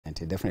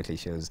and it definitely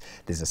shows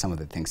these are some of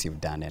the things you've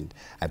done, and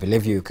I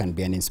believe you can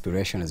be an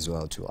inspiration as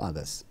well to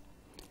others.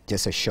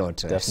 Just a short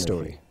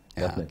story.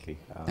 Definitely.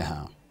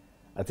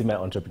 I think my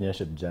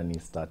entrepreneurship journey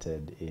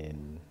started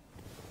in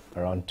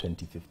around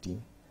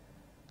 2015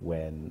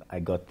 when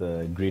I got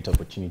the great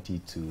opportunity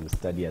to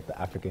study at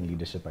the African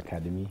Leadership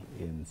Academy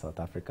in South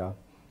Africa.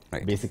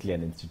 Right. Basically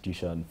an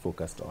institution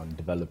focused on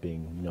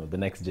developing, the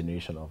next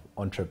generation of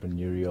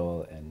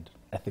entrepreneurial and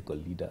ethical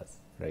leaders,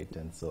 right?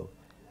 And so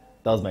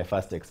that was my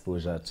first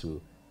exposure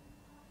to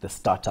the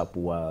startup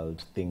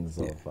world, things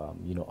of,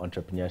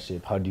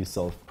 entrepreneurship. How do you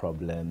solve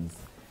problems?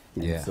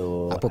 And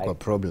so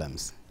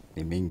problems.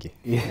 Mingi.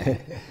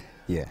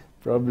 Yeah.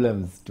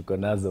 Problems tuko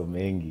nazo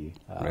mengi.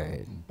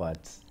 Right.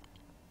 But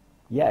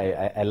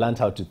yeah, I learned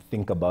how to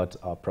think about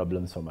our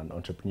problems from an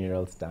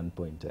entrepreneurial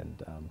standpoint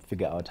and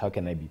figure out how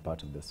can I be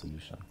part of the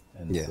solution.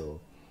 And so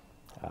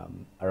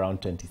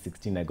around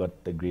 2016, I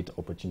got the great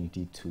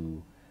opportunity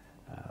to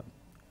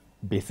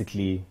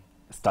basically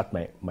start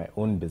my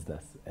own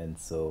business. And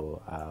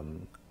so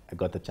I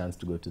got the chance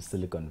to go to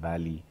Silicon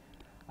Valley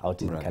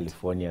out in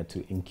California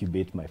to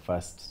incubate my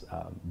first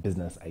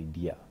business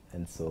idea.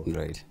 And so,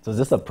 so it's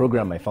just a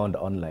program I found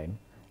online.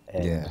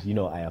 And,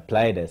 I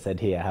applied, I said,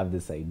 hey, I have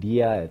this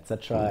idea,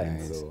 etc.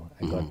 And so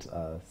I got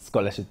a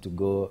scholarship to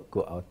go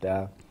out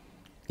there.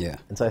 Yeah.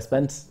 And so I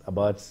spent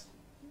about,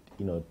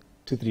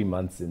 2-3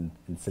 months in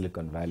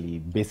Silicon Valley,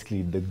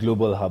 basically the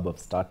global hub of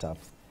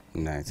startups.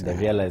 Nice. And I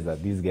realized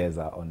that these guys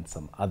are on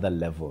some other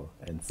level.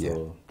 And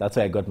so that's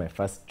why I got my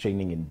first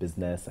training in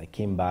business. I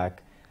came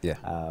back.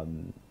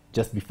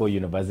 Just before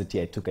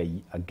university, I took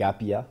a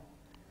gap year.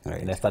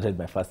 And I started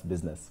my first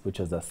business, which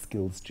was a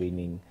skills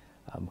training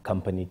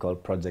company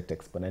called Project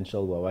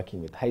Exponential. We're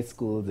working with high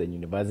schools and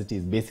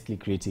universities, basically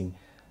creating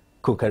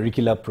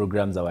co-curricular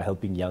programs that were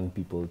helping young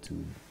people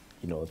to,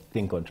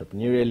 think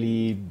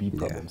entrepreneurially, be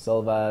problem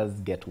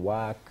solvers, get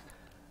work,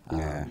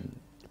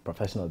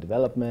 professional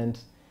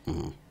development.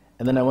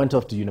 And then I went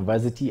off to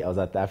university. I was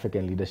at the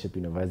African Leadership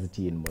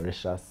University in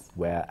Mauritius,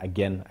 where,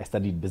 again, I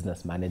studied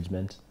business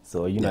management.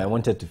 So, I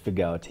wanted to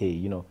figure out,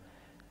 hey,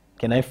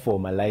 can I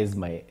formalize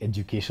my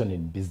education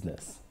in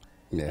business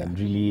and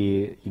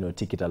really,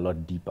 take it a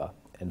lot deeper?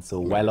 And so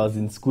while I was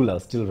in school, I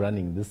was still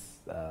running this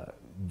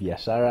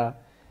biashara.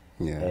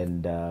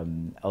 And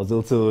I was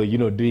also,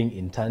 doing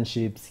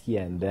internships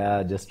here and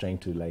there, just trying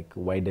to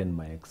widen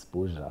my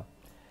exposure.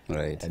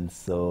 Right. And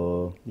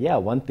so,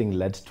 one thing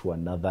led to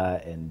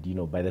another. And,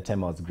 by the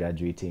time I was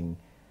graduating,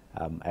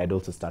 I had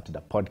also started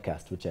a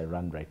podcast, which I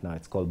run right now.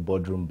 It's called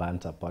Boardroom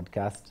Banter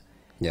Podcast.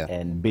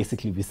 And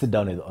basically, we sit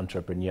down with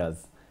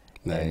entrepreneurs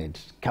and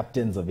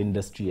captains of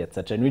industry,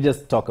 etc. And we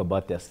just talk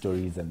about their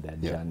stories and their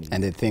journeys.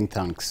 And the think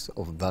tanks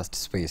of that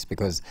space,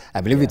 because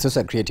I believe it's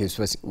also a creative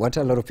space. What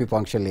a lot of people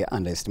actually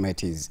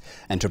underestimate is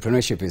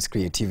entrepreneurship is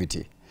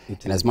creativity.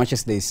 And as much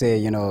as they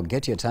say,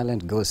 get your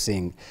talent, go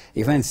sing,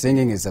 even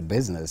singing is a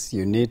business.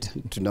 You need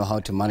to know how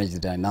to manage the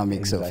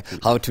dynamics of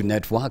how to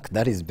network.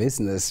 That is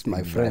business,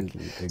 my friend.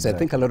 So I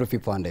think a lot of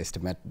people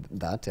underestimate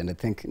that. And I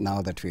think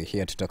now that we're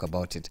here to talk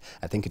about it,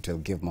 I think it will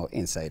give more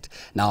insight.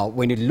 Now,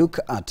 when you look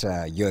at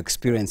your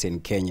experience in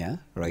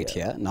Kenya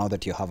here, now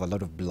that you have a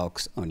lot of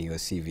blocks on your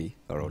CV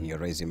or on your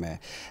resume,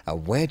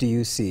 where do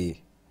you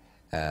see,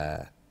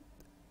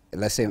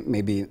 let's say,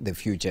 maybe the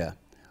future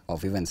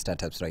of even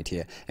startups right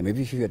here? And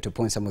maybe if you were to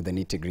point some of the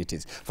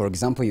nitty-gritties. For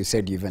example, you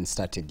said you even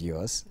started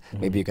yours.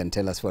 Maybe you can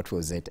tell us what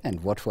was it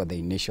and what were the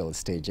initial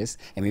stages,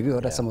 and maybe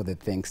what are some of the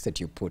things that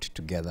you put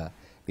together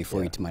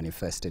before it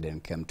manifested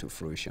and came to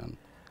fruition?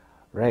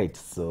 Right.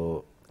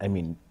 So, I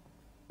mean,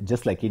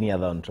 just like any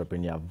other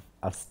entrepreneur,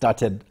 I've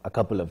started a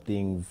couple of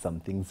things. Some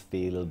things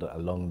failed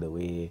along the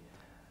way.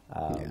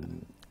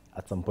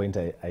 At some point,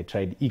 I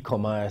tried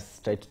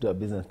e-commerce, tried to do a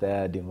business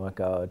there, didn't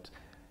work out.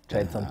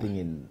 Tried something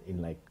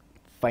in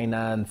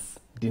finance,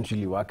 didn't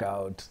really work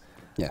out.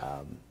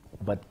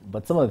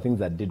 But some of the things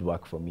that did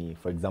work for me,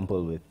 for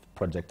example, with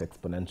Project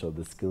Exponential,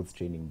 the skills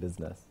training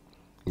business,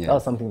 that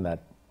was something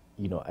that,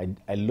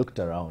 I looked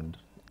around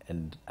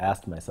and I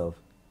asked myself,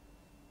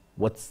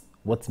 what's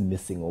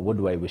missing, or what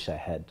do I wish I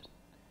had?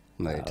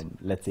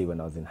 Let's say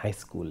when I was in high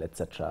school,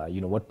 etc.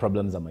 What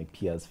problems are my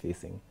peers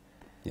facing?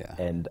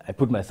 And I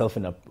put myself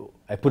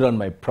I put on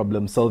my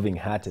problem-solving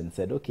hat and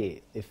said,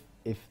 okay,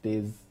 if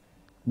there's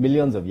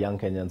millions of young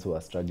Kenyans who are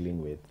struggling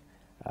with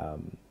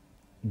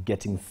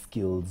getting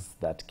skills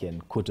that can,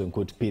 quote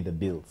unquote, pay the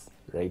bills,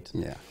 right?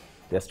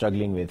 They're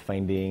struggling with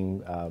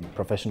finding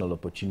professional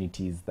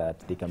opportunities that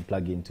they can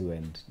plug into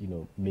and,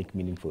 make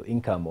meaningful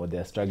income, or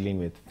they're struggling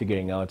with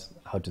figuring out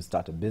how to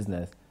start a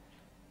business.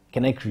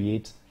 Can I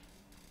create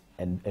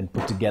and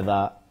put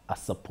together a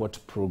support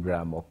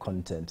program or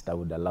content that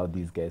would allow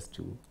these guys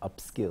to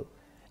upskill?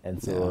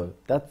 And so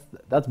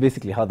that's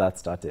basically how that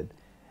started.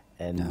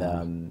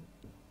 And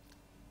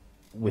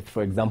with,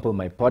 for example,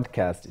 my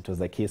podcast, it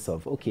was a case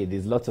of, okay,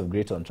 there's lots of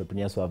great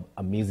entrepreneurs who have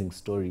amazing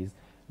stories.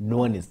 No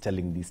one is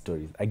telling these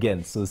stories.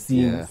 Again, so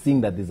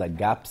seeing that there's a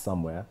gap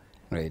somewhere,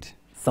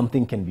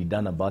 something can be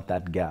done about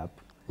that gap.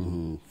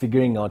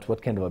 figuring out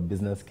what kind of a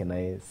business can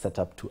I set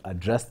up to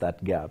address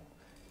that gap.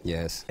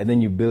 Yes. And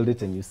then you build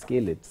it and you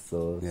scale it.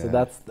 So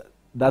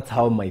that's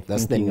how my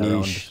thinking the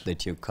around niche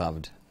that you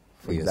carved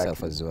for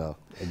yourself as well.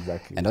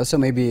 Exactly. And also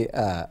maybe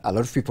a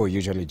lot of people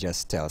usually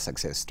just tell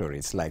success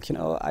stories. Like, you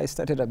know, I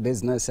started a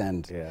business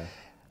and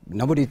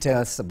nobody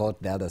tells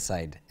about the other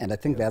side. And I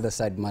think the other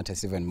side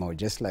matters even more.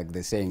 Just like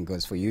the saying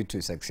goes, for you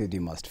to succeed,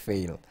 you must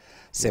fail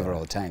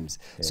several times.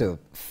 So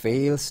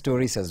fail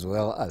stories as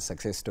well as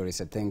success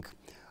stories, I think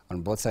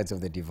on both sides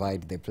of the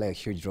divide, they play a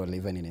huge role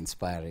even in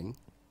inspiring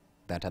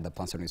that other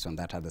person who's on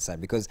that other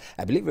side. Because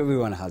I believe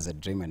everyone has a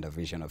dream and a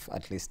vision of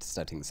at least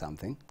starting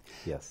something.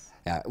 Yes.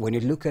 When you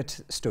look at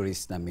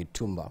stories that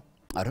Mitumba,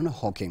 I don't know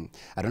Hawking,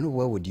 I don't know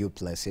where would you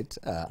place it.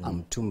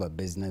 Tumba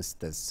business,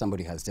 there's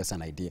somebody has just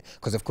an idea.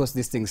 Because of course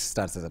these things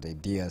start as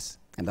ideas,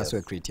 and that's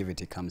where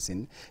creativity comes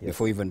in,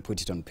 before you even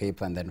put it on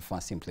paper and then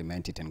first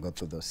implement it and go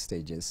through those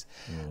stages.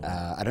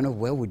 I don't know,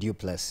 where would you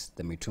place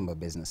the Mitumba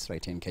business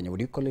right here in Kenya? Would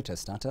you call it a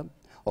startup?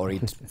 Or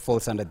it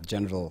falls under the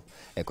general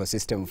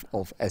ecosystem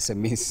of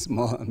SMEs,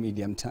 small,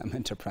 medium-term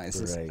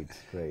enterprises?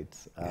 Right.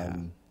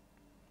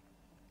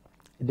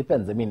 It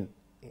depends. I mean,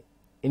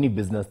 any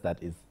business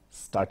that is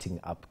starting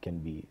up can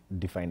be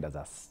defined as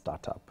a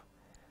startup.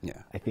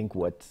 I think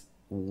what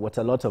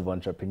a lot of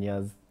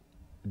entrepreneurs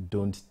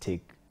don't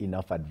take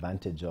enough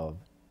advantage of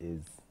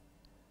is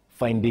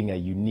finding a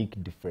unique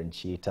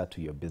differentiator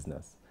to your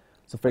business.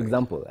 So for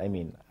example, I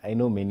mean, I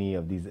know many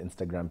of these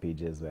Instagram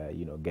pages where,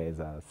 you know,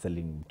 guys are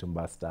selling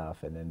Tumba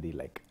stuff and then they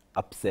like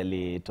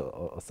upsell it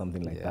or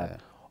something like that.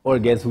 Or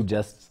guys who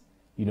just,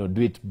 you know,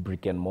 do it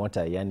brick and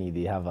mortar. Yani,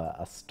 they have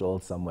a stall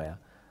somewhere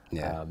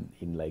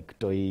in like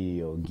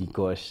Toi or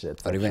Gikosh,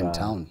 etc. Or even in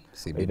town,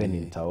 CBD. Or even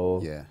in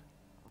Tao.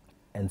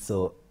 And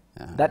so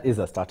that is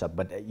a startup.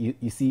 But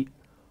you see,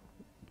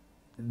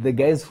 the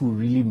guys who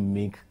really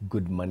make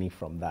good money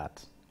from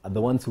that are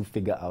the ones who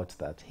figure out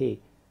that, hey,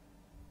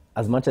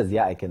 as much as,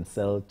 I can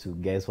sell to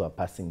guys who are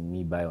passing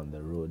me by on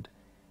the road,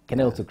 can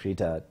I also create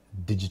a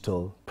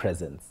digital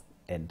presence?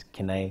 And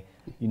can I,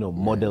 you know,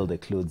 model the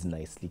clothes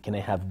nicely? Can I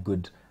have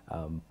good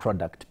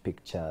product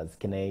pictures?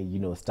 Can I, you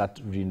know,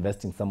 start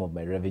reinvesting some of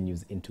my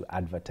revenues into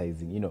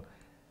advertising? You know,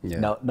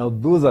 now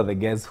those are the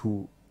guys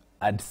who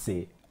I'd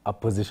say are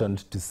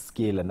positioned to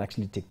scale and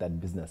actually take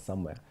that business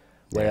somewhere.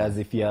 Whereas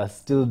if you are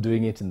still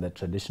doing it in the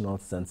traditional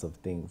sense of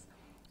things,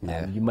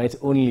 you might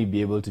only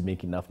be able to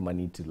make enough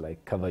money to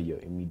like cover your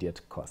immediate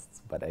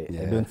costs, but I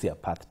don't see a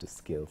path to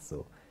scale.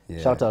 So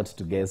shout out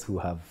to guys who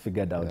have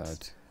figured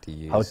out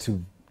how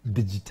to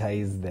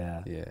digitize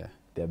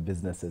their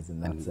businesses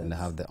in that sense. And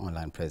have the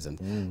online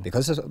presence.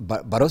 Because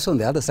but also on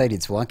the other side,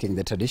 it's working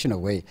the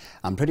traditional way.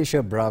 I'm pretty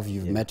sure, Brav,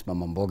 you've met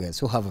Mama Mbogas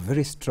who have a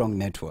very strong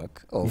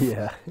network of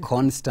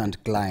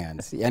constant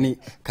clients. Yani,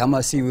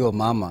 kama si huyo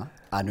mama,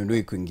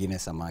 anunui kwingine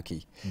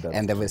samaki.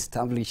 And they've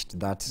established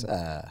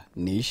that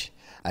niche.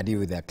 I deal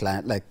with their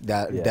client, like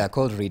they're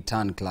called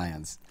return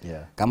clients.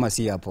 Kama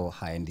si hapo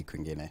haendi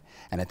kwingine.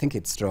 And I think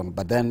it's strong.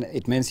 But then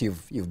it means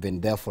you've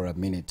been there for a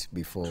minute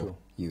before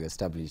you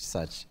establish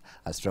such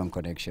a strong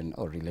connection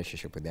or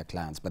relationship with their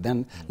clients. But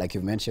then, like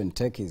you mentioned,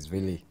 tech is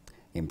really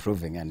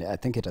improving, and I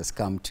think it has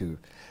come to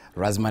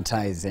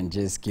razzmatize and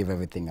just give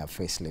everything a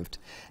facelift.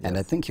 And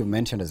I think you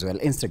mentioned as well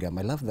Instagram.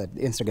 I love that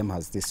Instagram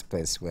has this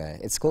space where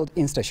it's called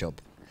InstaShop.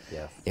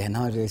 Yeah,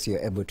 nowadays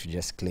you're able to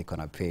just click on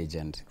a page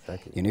and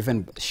you can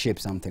even ship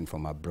something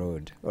from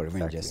abroad or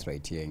even just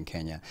right here in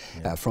Kenya.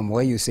 From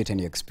where you sit and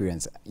your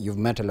experience, you've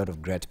met a lot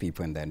of great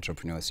people in the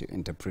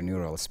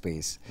entrepreneurial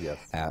space.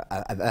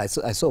 I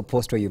saw a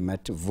post where you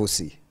met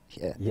Vusi.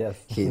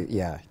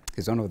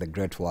 He's one of the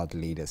great world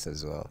leaders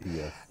as well.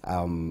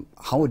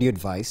 How would you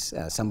advise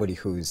somebody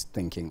who's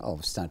thinking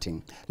of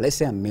starting, let's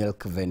say, a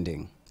milk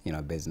vending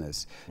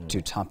business,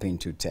 to tap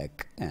into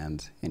tech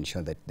and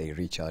ensure that they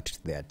reach out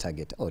to their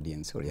target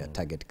audience or their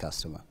target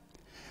customer?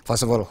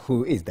 First of all,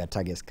 who is their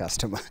target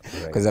customer?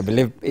 Because I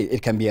believe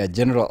it can be a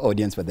general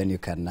audience, but then you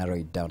can narrow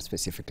it down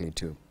specifically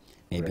to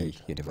maybe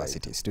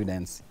university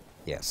students.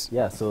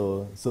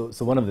 So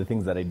one of the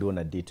things that I do on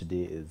a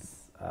day-to-day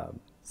is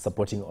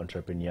supporting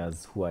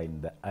entrepreneurs who are in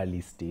the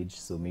early stage.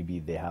 So maybe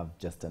they have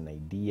just an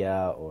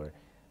idea, or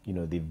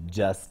they've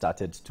just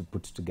started to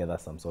put together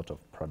some sort of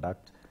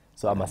product.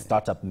 So I'm a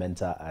startup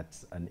mentor at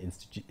an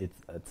institute.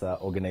 It's an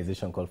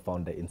organization called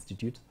Founder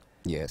Institute.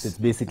 So it's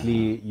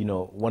basically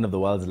one of the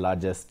world's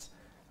largest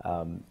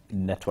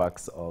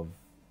networks of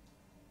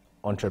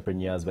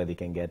entrepreneurs where they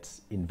can get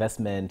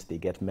investment, they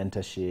get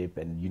mentorship,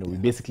 and we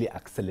basically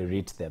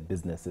accelerate their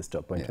businesses to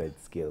a point where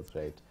it scales,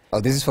 right?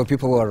 Oh, this is for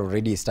people who are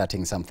already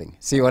starting something.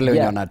 See, wale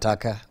wenye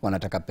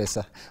wanataka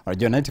pesa.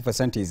 Unajua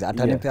 90% is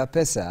atanipea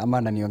pesa ama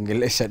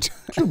ananiongelesha tu.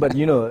 True, but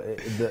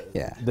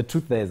the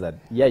truth there is that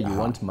you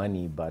want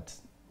money, but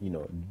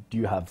do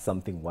you have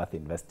something worth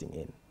investing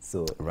in?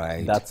 So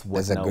that's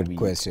what that's a good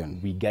question.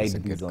 We guide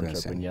these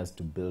entrepreneurs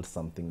to build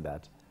something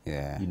that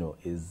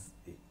is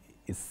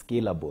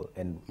scalable,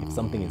 and if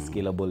something is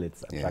scalable,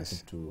 it's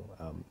attractive to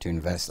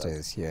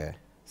investors.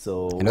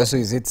 So and also,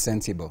 is it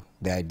sensible,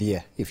 the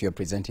idea, if you're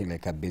presenting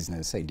like a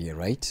business idea,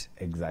 right?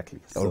 Exactly.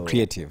 Or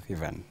creative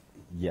even.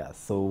 Yeah,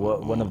 so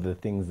one of the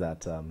things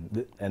that,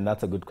 and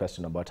that's a good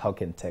question about how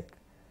can tech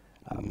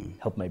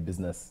help my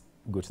business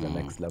go to the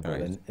next level.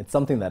 Right. And it's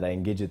something that I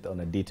engage with on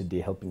a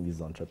day-to-day, helping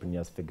these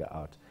entrepreneurs figure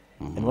out.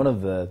 And one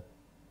of the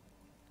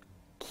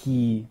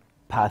key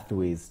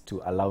pathways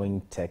to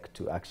allowing tech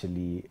to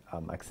actually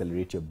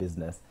accelerate your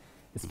business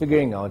is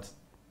figuring out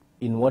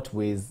in what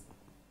ways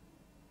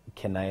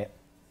can I,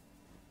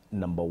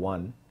 number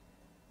one,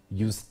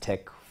 use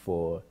tech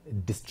for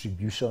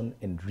distribution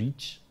and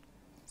reach.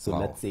 So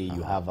let's say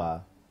you have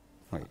a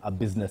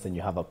business and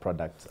you have a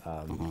product.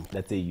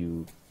 Let's say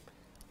you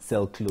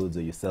sell clothes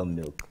or you sell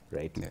milk,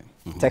 right?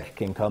 Yeah. Tech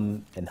can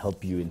come and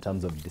help you in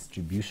terms of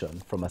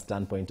distribution from a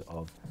standpoint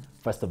of,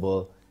 first of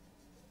all,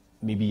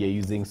 maybe you're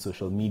using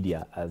social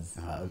media as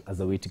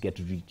a way to get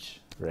reach,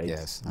 right?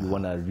 Yes. You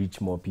want to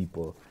reach more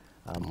people.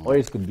 Or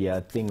it could be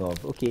a thing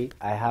of, okay,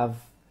 I have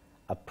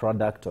a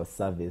product or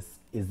service.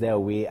 Is there a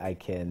way I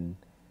can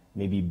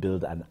maybe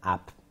build an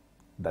app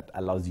that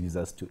allows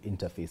users to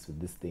interface with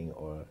this thing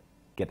or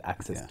get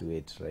access to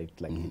it, right?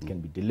 Like it can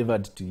be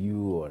delivered to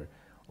you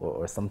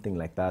or something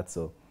like that.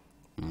 So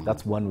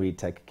that's one way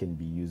tech can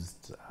be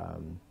used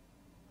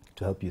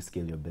to help you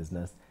scale your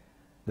business.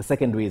 The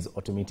second way is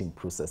automating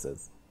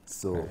processes.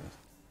 So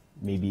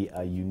maybe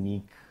a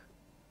unique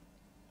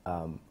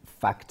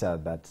factor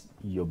that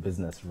your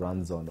business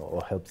runs on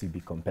or helps you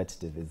be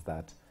competitive is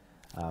that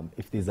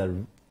if there's a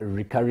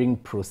recurring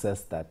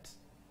process that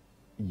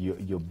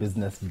your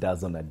business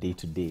does on a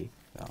day-to-day,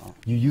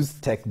 you use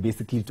tech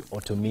basically to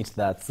automate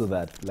that so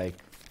that like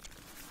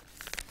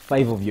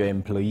 5 of your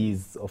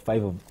employees or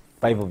five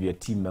of your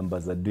team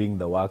members are doing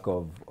the work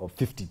of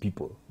 50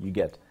 people. You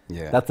get?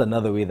 Yeah. That's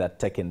another way that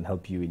tech can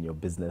help you in your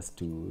business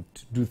to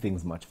do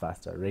things much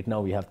faster. Right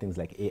now we have things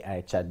like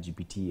AI,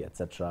 ChatGPT,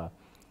 etc.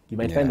 You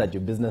might find that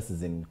your business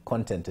is in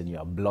content and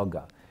you're a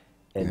blogger.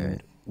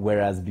 And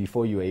whereas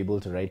before you were able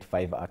to write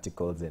 5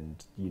 articles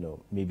and,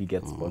 maybe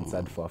get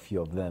sponsored for a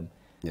few of them.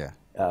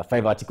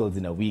 5 articles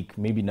in a week,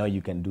 maybe now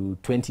you can do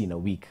 20 in a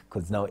week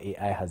because now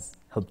AI has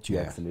helped you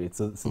accelerate.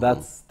 So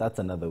that's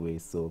another way.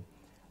 So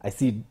I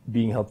see it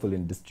being helpful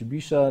in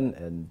distribution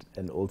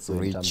and also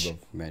reach, in terms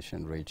of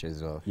mention reach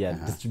as well.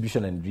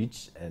 Distribution and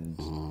reach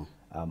and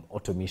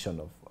automation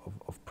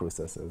of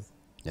processes.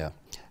 Yeah,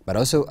 but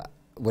also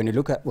when you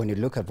look at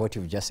what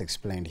you've just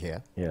explained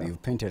here, Yeah.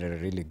 you've painted a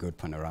really good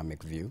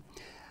panoramic view.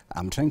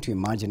 I'm trying to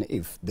imagine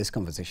if this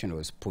conversation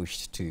was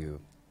pushed to,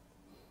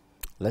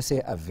 let's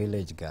say, a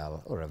village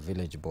girl or a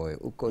village boy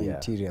uko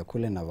interior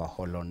kule na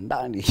waholo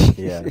ndani,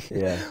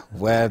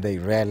 where they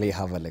rarely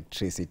have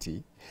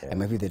electricity and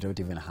maybe they don't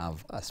even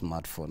have a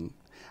smartphone.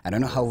 I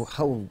don't know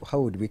how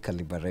would we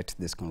calibrate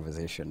this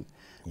conversation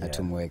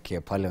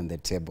tumweke pale on the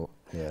table.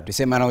 To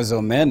say, man,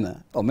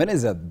 Omena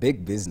is a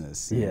big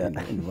business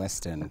in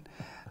Western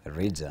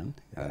region.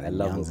 I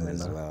love Omena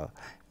as well.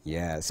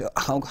 Yeah, so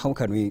how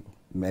can we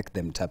make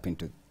them tap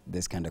into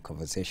this kind of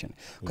conversation?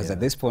 Because at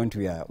this point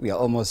we are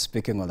almost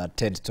speaking on a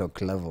TED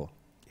Talk level.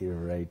 You're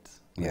right.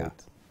 Yeah.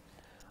 Right.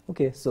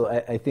 Okay, so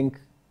I think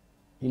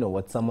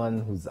what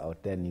someone who's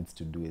out there needs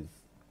to do is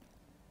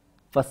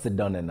first sit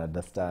down and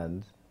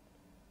understand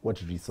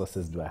what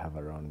resources do I have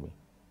around me.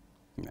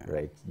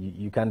 Right?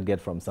 You can't get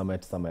from somewhere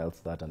to somewhere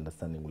else without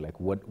understanding like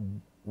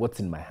what's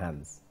in my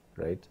hands,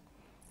 right?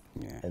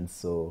 And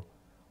so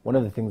one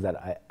of the things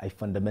that I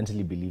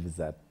fundamentally believe is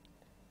that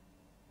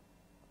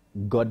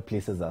God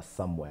places us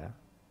somewhere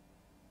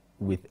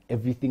with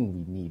everything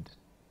we need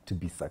to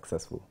be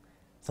successful.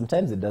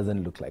 Sometimes it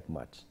doesn't look like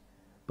much,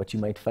 but you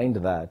might find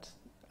that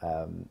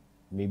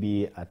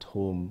maybe at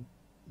home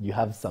you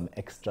have some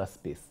extra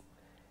space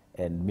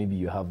and maybe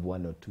you have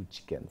 1 or 2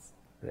 chickens,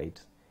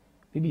 right?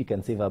 Maybe you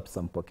can save up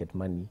some pocket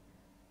money,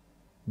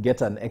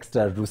 get an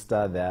extra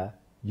rooster there,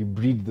 you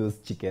breed those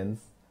chickens,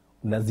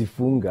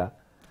 unazifunga,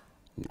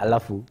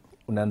 alafu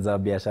unaanza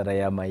biashara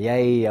ya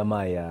mayai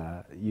ama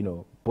ya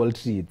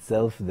poultry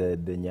itself,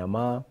 the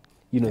nyama,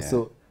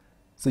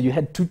 so you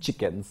had 2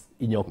 chickens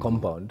in your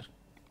compound.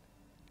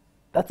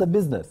 That's a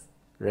business,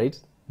 right?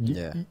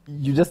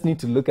 You just need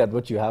to look at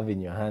what you have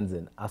in your hands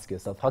and ask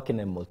yourself, how can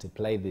I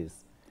multiply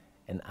this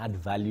and add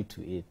value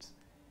to it?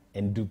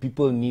 And do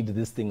people need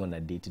this thing on a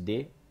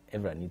day-to-day?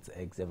 Everyone needs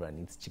eggs, everyone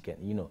needs chicken,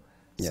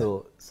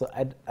 So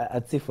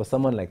I'd say for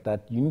someone like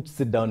that, you need to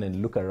sit down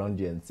and look around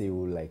you and say,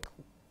 well, like,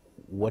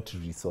 what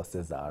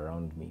resources are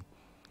around me?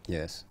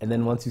 Yes. And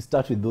then once you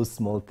start with those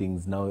small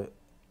things, now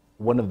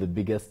one of the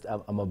biggest,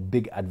 I'm a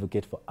big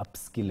advocate for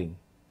upskilling,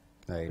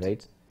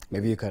 right?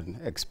 Maybe you can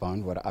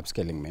expound what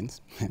upscaling means.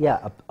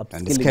 Yeah, upskilling.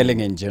 And scaling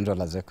in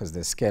general as well, because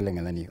there's scaling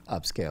and then you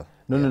upscale.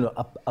 No,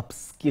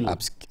 upskill.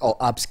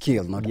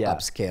 Upskill, not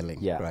upscaling.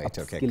 Yeah, right,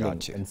 upskilling. okay,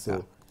 got you. And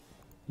so,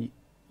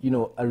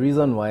 a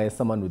reason why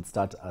someone would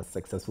start a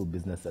successful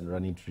business and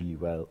run it really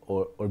well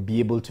or be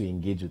able to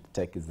engage with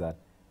tech is that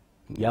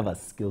you have a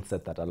skill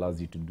set that allows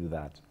you to do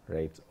that,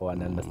 right? Or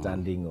an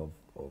understanding of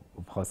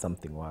how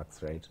something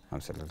works, right?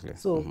 Absolutely.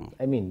 So,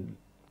 I mean,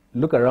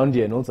 look around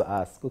you and also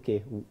ask,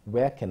 okay,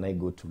 where can I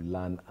go to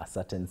learn a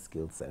certain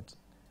skill set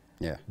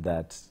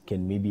that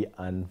can maybe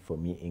earn for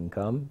me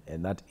income,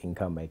 and that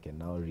income I can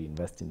now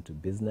reinvest into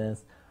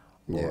business,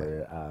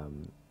 or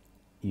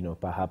you know,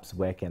 perhaps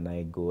where can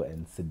I go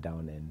and sit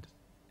down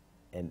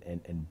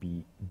and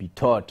be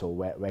taught, or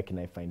where can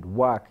I find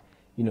work,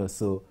 you know.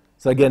 So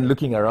again,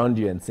 looking around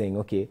you and saying,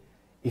 okay,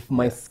 if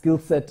my skill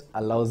set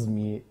allows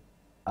me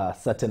a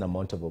certain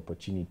amount of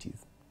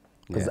opportunities,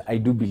 because I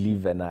do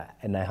believe, and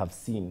I have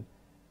seen,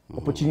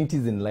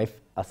 opportunities in life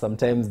are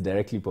sometimes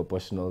directly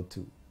proportional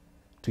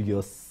to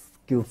your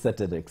skill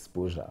set and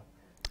exposure.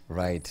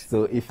 Right.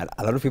 So if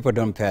a lot of people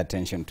don't pay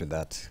attention to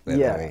that, by the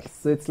way.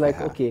 So it's like,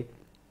 okay,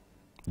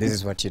 this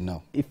is what you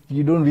know. If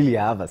you don't really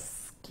have a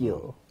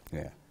skill,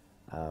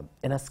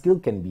 and a skill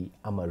can be,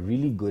 I'm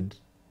really good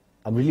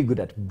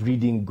at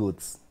breeding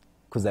goats,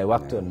 because I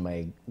worked on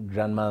my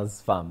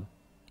grandma's farm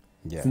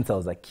since I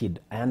was a kid.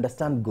 I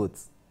understand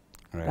goats.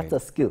 That's a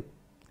skill.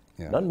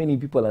 Not many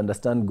people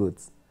understand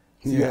goats.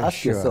 So you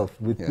ask yourself,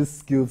 with this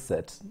skill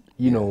set,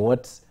 you know,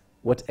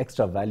 what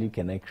extra value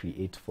can I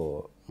create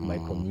for my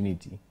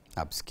community?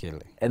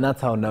 Upskilling. And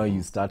that's how now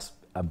you start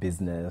a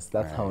business.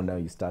 That's how now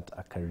you start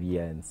a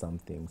career in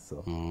something.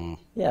 So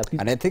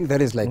and I think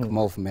that is like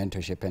more of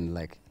mentorship, and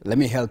like, let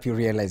me help you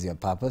realize your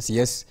purpose.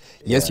 Yes,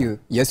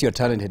 you're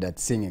talented at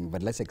singing,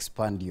 but let's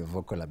expand your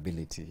vocal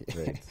ability.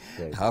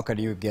 How can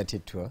you get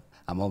it to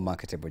a more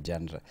marketable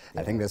genre?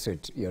 I think that's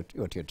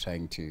what you're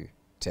trying to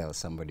tell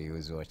somebody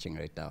who's watching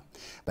right now.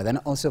 But then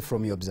also,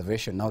 from your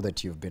observation, now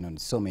that you've been on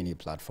so many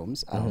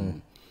platforms,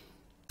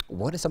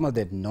 what are some of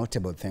the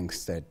notable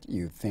things that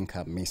you think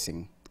are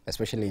missing,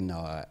 especially in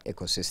our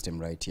ecosystem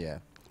right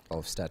here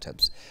of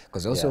startups?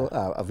 Because also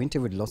I've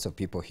interviewed lots of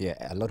people here,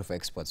 a lot of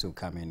experts who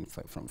come in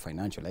from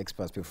financial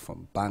experts, people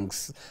from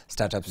banks,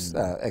 startups,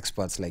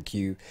 experts like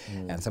you,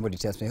 and somebody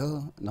tells me,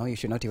 oh, no, you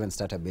should not even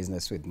start a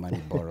business with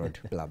money borrowed,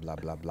 blah, blah,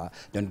 blah, blah.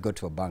 Don't go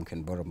to a bank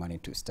and borrow money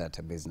to start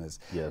a business.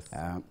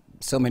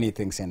 So many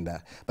things in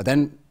there. But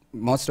then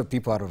most of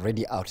people are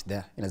already out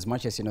there. And as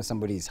much as, you know,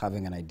 somebody is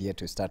having an idea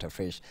to start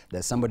afresh,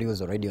 there's somebody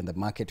who's already on the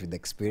market with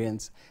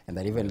experience, and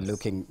they're even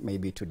looking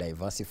maybe to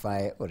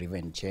diversify or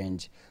even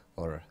change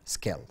or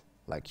scale,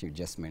 like you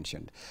just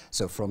mentioned.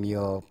 So from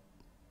your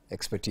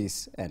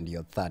expertise and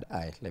your third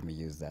eye, let me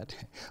use that,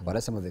 what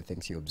are some of the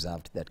things you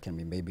observed that can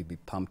maybe be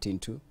pumped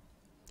into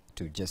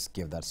to just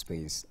give that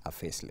space a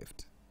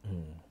facelift?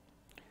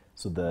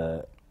 So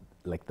the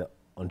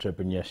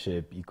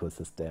entrepreneurship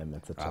ecosystem,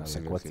 etc.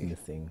 Absolutely. Like, what's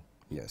missing?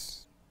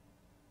 Yes.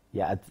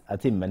 Yeah,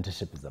 I'd say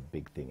mentorship is a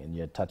big thing, and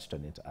you had touched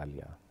on it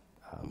earlier.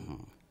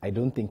 I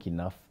don't think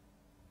enough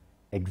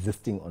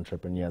existing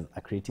entrepreneurs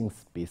are creating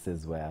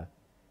spaces where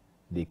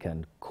they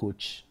can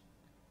coach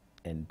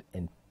and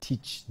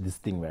teach this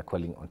thing we're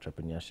calling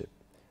entrepreneurship,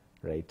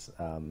 right?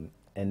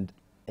 And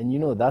you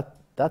know,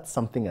 that's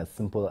something as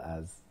simple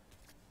as,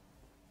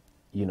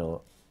 you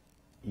know,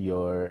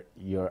 your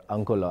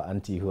uncle or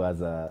auntie who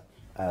has a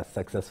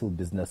successful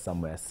business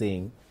somewhere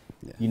saying,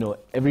 you know,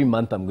 every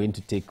month I'm going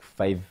to take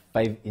five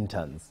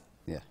interns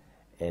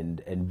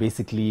and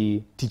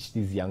basically teach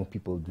these young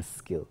people this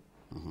skill.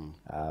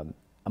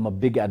 I'm a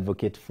big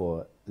advocate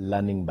for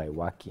learning by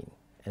working.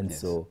 And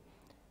so,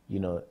 you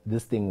know,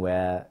 this thing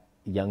where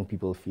young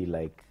people feel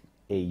like,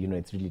 hey, you know,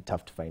 it's really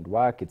tough to find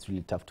work, it's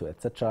really tough to,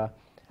 etc.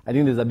 I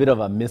think there's a bit of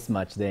a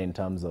mismatch there in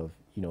terms of,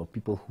 you know,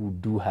 people who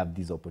do have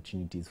these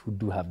opportunities, who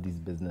do have these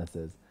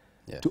businesses,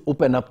 to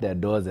open up their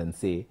doors and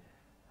say,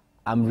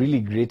 I'm really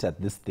great at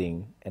this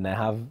thing, and I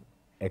have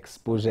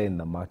exposure in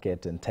the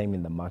market and time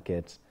in the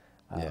market,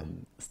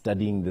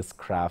 studying this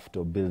craft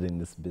or building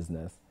this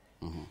business.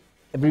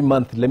 Every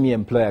month, let me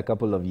employ a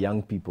couple of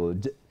young people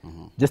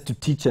just to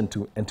teach and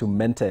to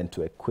mentor and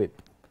to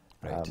equip.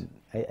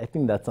 I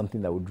think that's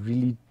something that would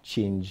really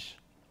change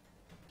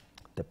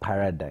the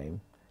paradigm.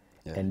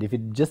 And if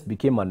it just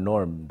became a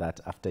norm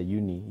that after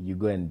uni, you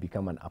go and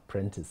become an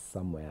apprentice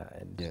somewhere,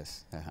 and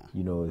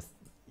you know,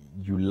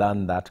 you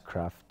learn that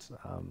craft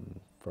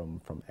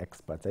from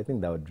experts, I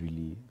think that would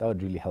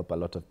really help a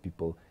lot of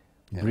people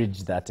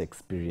bridge that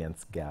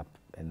experience gap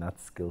and that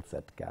skill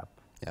set gap.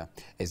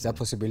 Is there a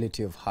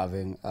possibility of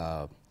having,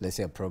 let's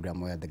say, a program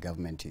where the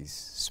government is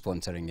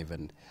sponsoring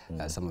even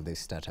some of these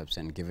startups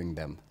and giving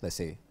them, let's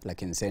say,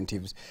 like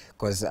incentives?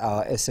 Because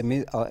our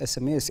SME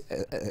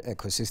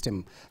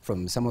ecosystem,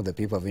 from some of the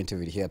people I've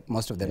interviewed here,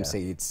 most of them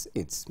say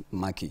it's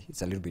murky,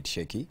 it's a little bit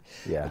shaky.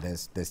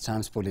 There's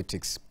times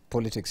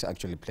politics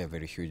actually play a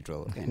very huge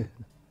role in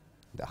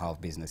how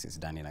business is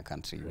done in a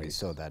country. We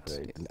saw that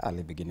in the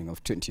early beginning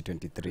of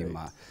 2023.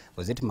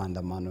 Was it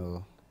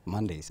Mandamano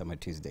Monday, summer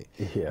Tuesday?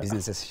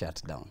 Businesses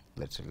shut down,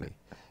 literally.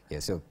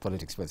 So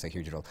politics plays a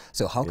huge role.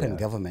 So how can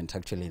government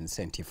actually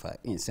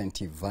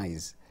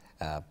incentivize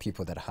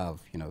people that have,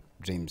 you know,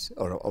 dreams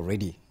or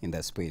already in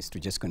that space to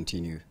just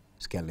continue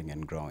scaling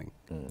and growing?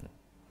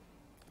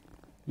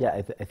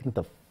 I think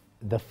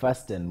the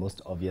first and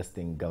most obvious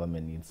thing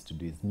government needs to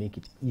do is make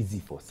it easy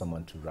for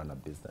someone to run a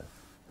business,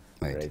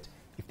 right?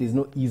 If there's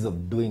no ease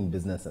of doing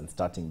business and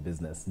starting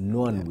business,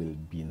 no one will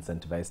be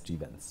incentivized to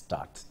even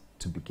start.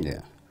 to begin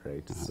with,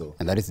 right? So,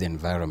 and that is the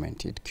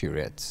environment it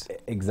curates.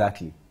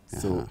 Exactly.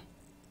 So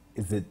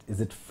is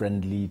it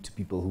friendly to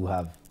people who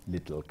have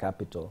little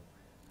capital,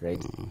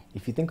 right?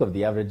 If you think of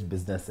the average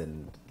business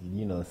and,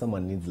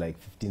 someone needs like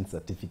 15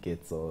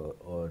 certificates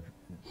or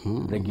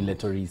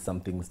regulatory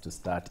somethings to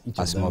start, each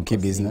a of them smoky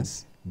costing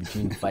business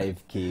between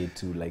 5K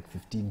to like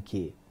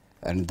 15K.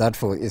 And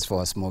that is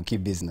for a smoky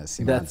business,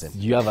 imagine.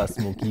 You have a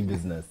smoky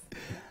business.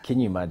 Can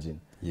you imagine?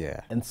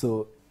 Yeah. And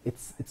so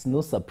it's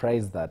no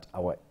surprise that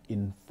our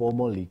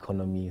informal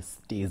economy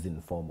stays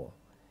informal,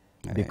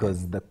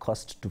 because the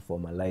cost to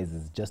formalize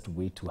is just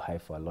way too high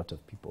for a lot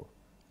of people,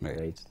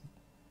 right?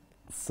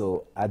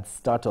 So I'd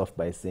start off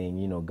by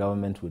saying,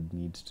 government would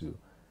need to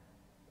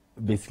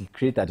basically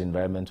create that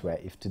environment where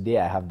if today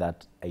I have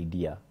that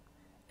idea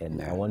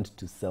and I want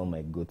to sell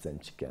my goats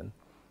and chicken,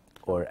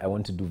 or I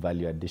want to do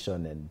value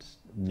addition and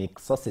make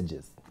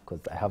sausages,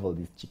 because I have all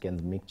these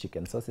chickens, make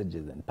chicken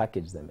sausages and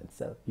package them and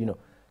sell,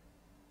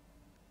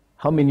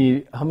 how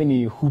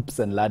many hoops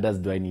and ladders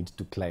do I need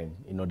to climb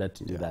in order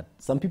to do that?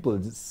 Some people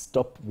just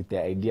stop with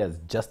their ideas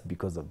just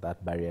because of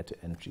that barrier to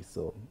entry.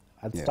 So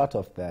I'd start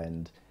off there.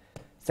 And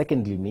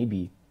secondly,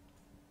 maybe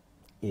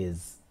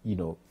is,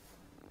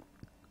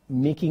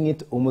 making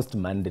it almost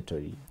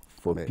mandatory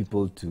for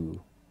people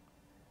to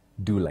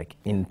do like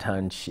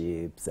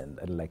internships and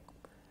like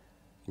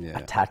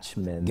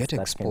attachments, get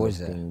that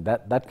exposure. kind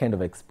of thing, that kind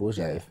of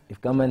exposure.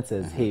 If government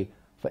says, hey,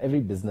 for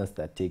every business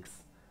that takes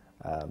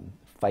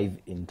 5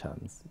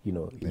 interns,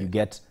 you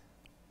get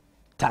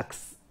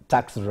tax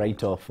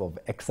write-off of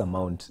X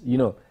amount,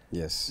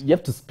 Yes. you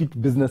have to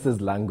speak businesses'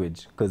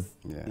 language, because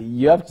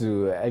you have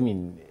to,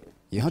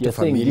 you have to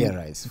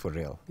familiarize for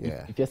real.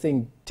 If you're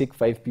saying take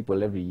 5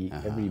 people every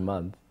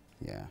month,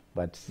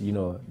 but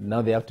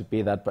now they have to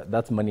pay that, but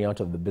that's money out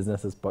of the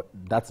businesses,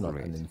 that's not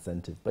an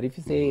incentive. But if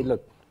you say,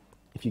 look,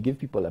 if you give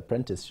people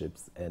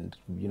apprenticeships and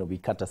we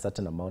cut a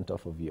certain amount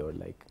off of your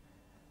like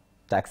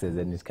taxes,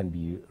 and it can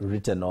be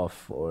written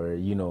off, or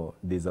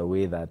there's a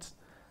way that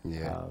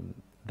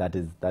that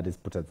is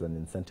put as an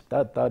incentive,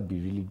 that would be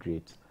really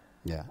great.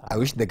 I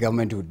wish the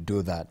government would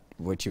do that,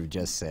 what you've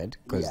just said,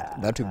 because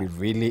that would be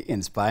really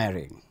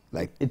inspiring.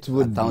 Like it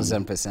would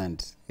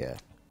 1,000%.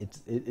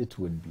 It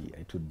would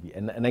be,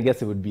 and I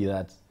guess it would be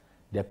that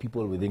there are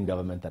people within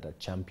government that are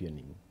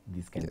championing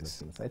these kinds of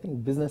things. I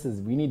think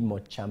businesses, we need more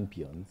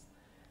champions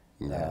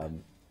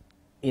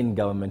in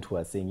government who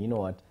are saying, you know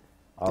what,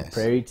 our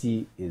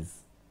priority is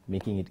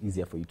making it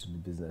easier for you to do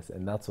business,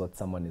 and that's what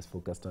someone is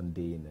focused on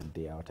day in and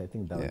day out. I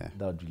think that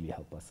would really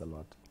help us a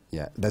lot.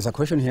 There's a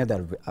question here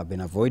that I've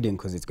been avoiding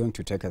because it's going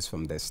to take us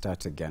from the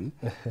start again.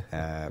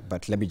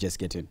 But let me just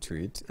get into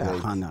it.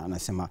 Hannah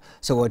anasema,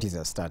 so what is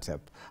a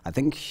startup? I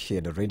think he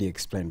had already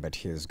explained, but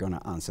he was going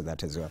to answer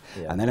that as well.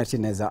 And then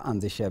atineza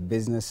anzisha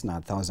business na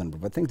 1,000.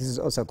 But I think this is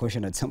also a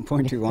question at some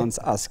point we once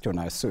asked on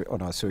our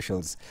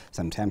socials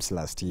sometimes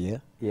last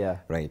year.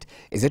 Right.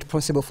 Is it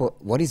possible for,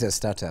 what is a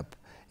startup?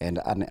 And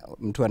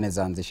mtu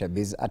anaweza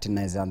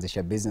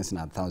anzisha business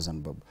na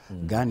 1,000 bob.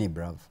 Gani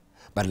brav?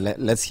 But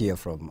let's hear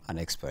from an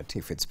expert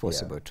if it's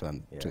possible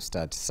to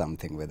start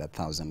something with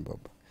 1,000 bob.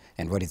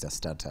 And what is a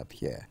startup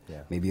here?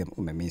 Maybe I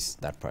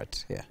missed that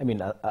part.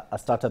 A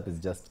startup is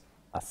just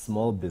a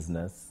small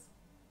business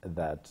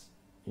that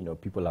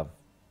people have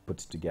put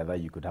together.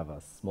 You could have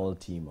a small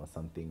team or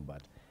something,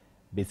 but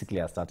basically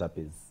a startup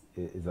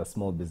is a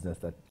small business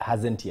that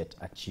hasn't yet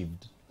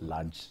achieved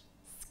large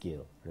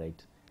scale, right?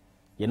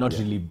 You're not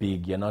really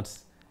big. You're not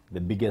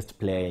the biggest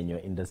player in your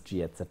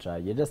industry, etc.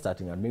 You're just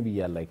starting out. Maybe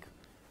you're like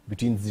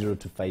between 0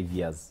 to 5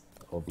 years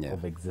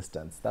of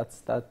existence.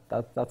 That's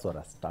what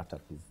a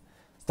startup is.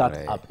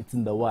 Up. It's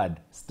in the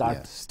word.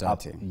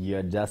 Starting.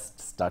 You're just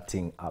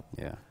starting up.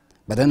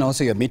 But then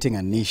also you're meeting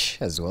a niche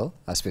as well,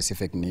 a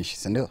specific niche.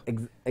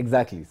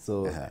 Exactly.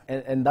 So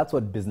and that's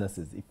what business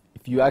is.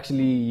 If you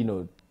actually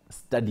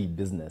study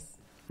business,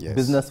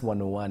 business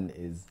 101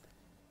 is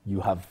you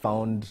have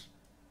found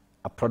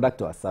a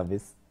product or a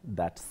service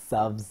that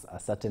serves a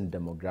certain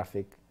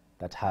demographic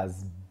that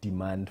has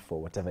demand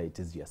for whatever it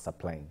is you're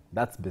supplying.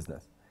 That's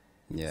business.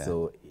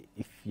 So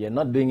if you're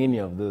not doing any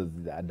of those,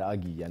 I'd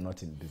argue you're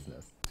not in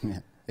business.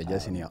 You're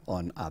just in your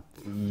own app.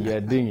 You're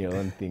doing your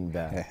own thing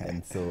there.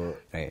 And so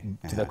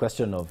to the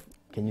question of,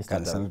 can you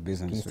start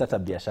a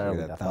biashara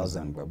with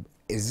 1,000 bob?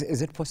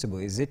 Is it possible?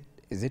 Is it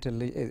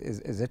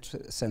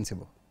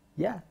sensible?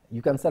 Yeah,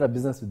 you can start a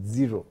business with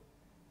 0.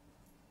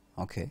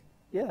 Okay.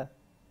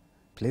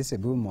 Place a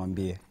boom on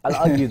beer. I'll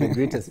argue the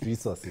greatest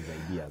resource is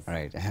ideas.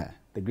 Right.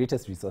 The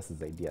greatest resource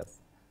is ideas.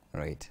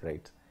 Right.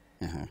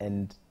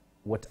 And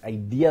what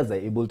ideas are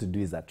able to do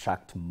is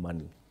attract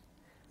money.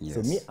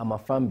 So me, I'm a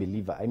firm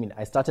believer.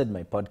 I started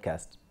my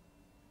podcast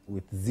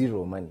with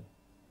 0 money.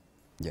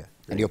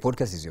 And your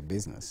podcast is your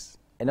business.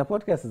 And a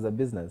podcast is a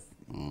business.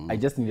 I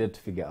just needed to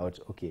figure out,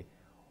 okay,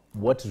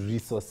 what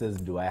resources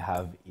do I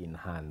have in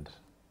hand?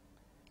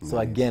 So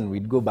again,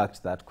 we'd go back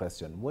to that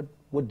question.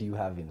 What do you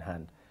have in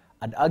hand?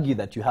 I'd argue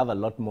that you have a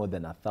lot more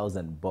than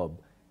 1,000 bob.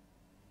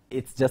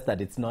 It's just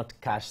that it's not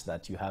cash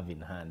that you have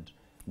in hand.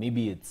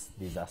 maybe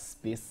there's a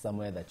space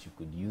somewhere that you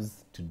could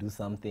use to do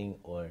something,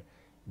 or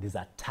there's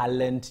a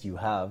talent you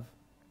have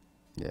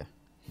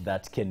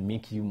that can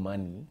make you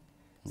money.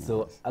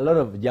 So a lot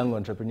of young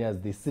entrepreneurs,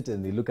 they sit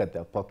and they look at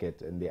their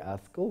pocket and they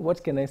ask, oh,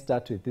 what can I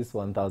start with this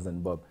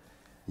 1,000 bob?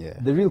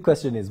 The real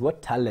question is,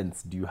 what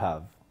talents do you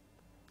have?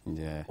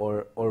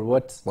 Or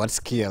what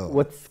skill?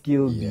 What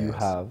skill do you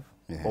have?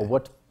 Or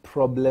what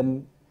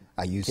problem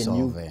are you can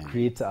solving? You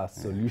create a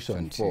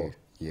solution for?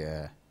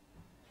 Yeah.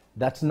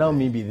 That now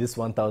maybe this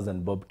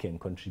 1,000 bob can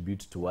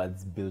contribute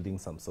towards building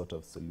some sort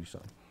of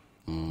solution.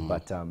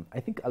 But I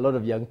think a lot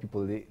of young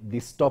people, they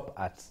stop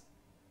at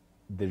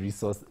the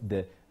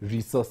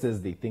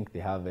resources they think they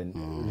have,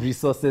 and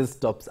resources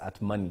stops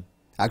at money.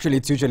 Actually,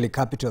 it's usually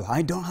capital.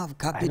 I don't have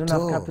capital. I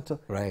don't have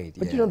capital. Right.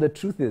 But you know, the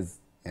truth is,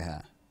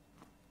 yeah,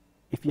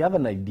 if you have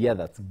an idea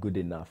that's good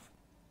enough,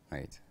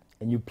 right,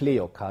 and you play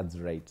your cards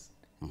right,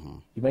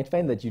 you might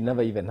find that you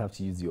never even have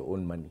to use your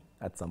own money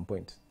at some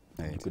point.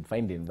 Right. You could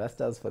find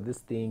investors for this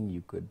thing.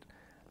 You could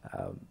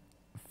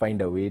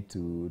find a way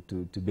to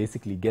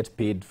basically get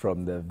paid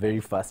from the very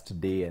first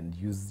day and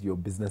use your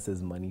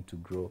business's money to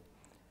grow.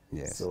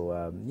 Yes.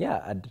 So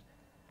yeah,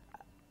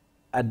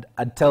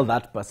 I'd tell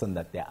that person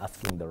that they're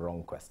asking the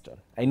wrong question.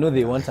 I know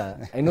they want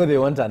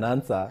an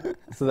answer,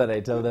 so that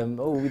I tell them,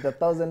 oh, with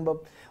 1,000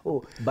 bob,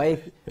 oh,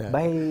 buy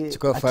a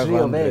tray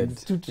of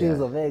eggs, 2 trays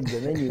of eggs,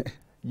 and then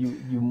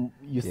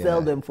you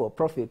sell them for a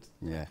profit.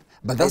 Yeah,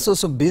 but that's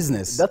also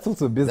business. That's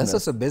also business. That's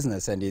also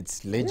business, and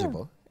it's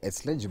legible. Yeah.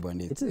 It's legible,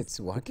 and it's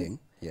working.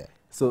 Yeah.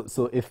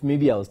 So if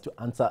maybe I was to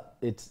answer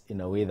it in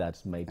a way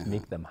that might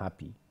make them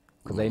happy,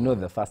 because I know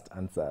the first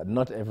answer,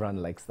 not everyone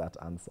likes that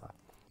answer.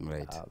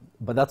 Right.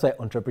 But that's why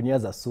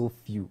entrepreneurs are so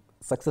few.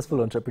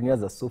 Successful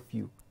entrepreneurs are so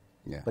few.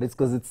 Yeah. But it's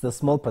because it's the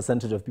small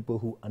percentage of people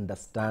who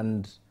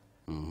understand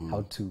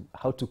how to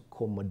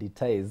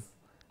commoditize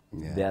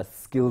their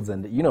skills,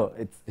 and you know,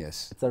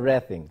 it's a rare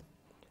thing.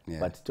 Yeah.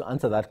 But to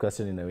answer that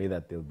question in a way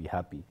that they'll be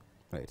happy,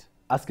 right?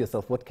 Ask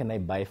yourself, what can I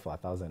buy for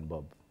 1,000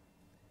 bob?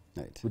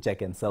 Right. Which I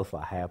can sell for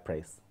a higher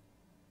price.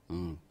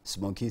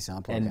 Smoky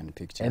sample and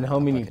picture. And how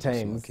many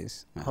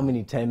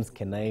times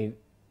can I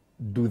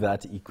do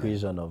that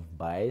equation of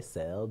buy,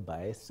 sell,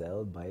 buy,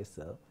 sell, buy,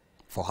 sell?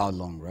 For how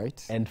long,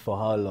 right? And for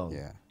how long?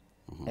 Yeah.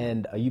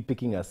 And are you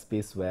picking a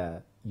space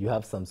where you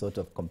have some sort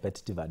of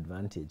competitive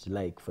advantage?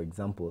 Like, for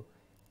example,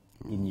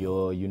 in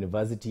your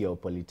university or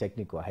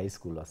polytechnic or high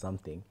school or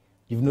something,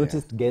 you've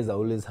noticed guys are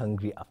always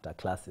hungry after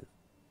classes.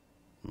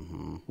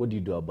 What do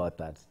you do about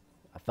that?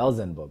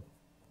 1,000 bob.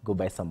 Go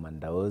buy some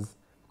mandaos.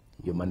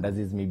 Your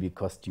mandazis maybe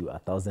cost you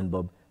 1,000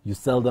 bob. You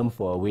sell them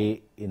for a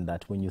way in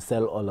that when you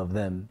sell all of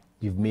them,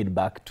 you've made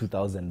back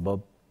 2,000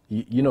 bob.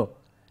 You know?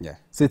 Yeah.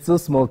 So it's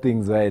those small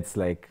things where it's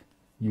like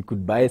you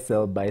could buy,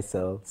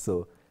 sell.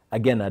 So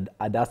again,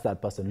 I'd ask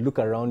that person, look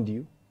around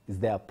you. Is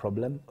there a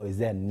problem or is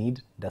there a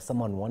need? Does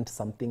someone want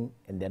something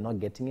and they're not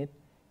getting it?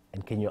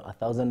 And can your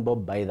 1,000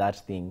 bob buy that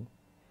thing?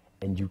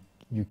 And you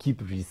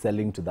keep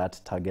reselling to that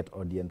target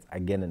audience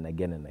again and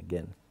again and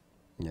again.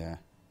 Yeah.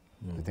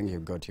 I think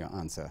you've got your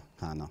answer,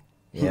 Hannah.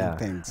 Yeah.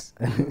 Thanks.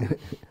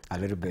 A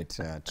little bit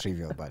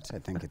trivial, but I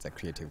think it's a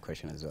creative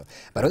question as well.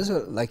 But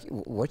also, like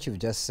what you've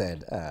just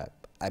said,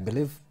 I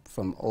believe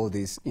from all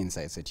these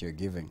insights that you're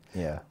giving,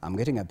 I'm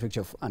getting a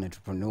picture of an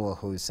entrepreneur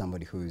who is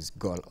somebody who is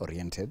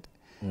goal-oriented,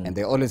 and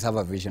they always have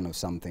a vision of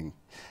something.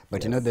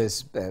 But you know,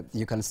 there's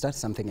you can start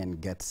something and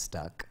get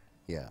stuck.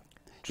 Yeah.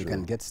 True. You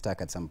can get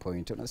stuck at some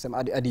point. You know,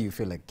 how do you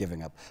feel like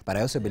giving up? But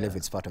I also believe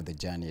it's part of the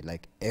journey.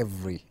 Like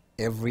every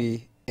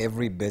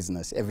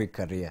business, every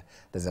career,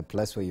 there's a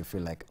place where you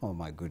feel like, oh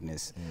my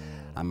goodness,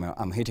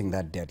 I'm hitting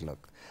that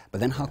deadlock.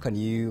 But then how can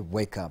you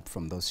wake up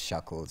from those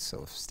shackles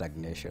of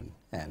stagnation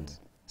and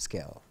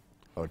scale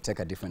or take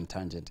a different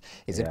tangent?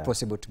 Is it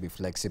possible to be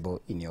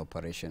flexible in your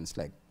operations?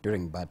 Like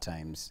during bad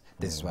times,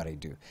 this is what I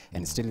do.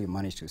 And still you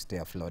manage to stay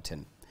afloat,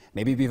 and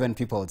maybe even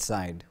people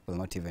outside will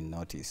not even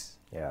notice.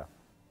 Yeah.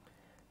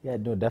 Yeah,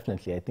 no,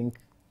 definitely. I think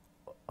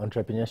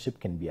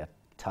entrepreneurship can be a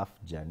tough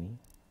journey.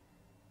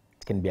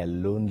 It can be a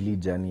lonely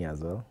journey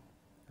as well.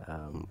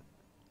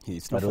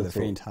 It's not for the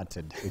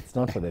faint-hearted. It's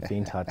not for the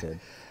faint-hearted.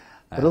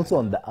 But also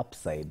on the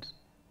upside,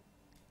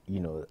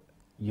 you know,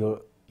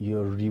 your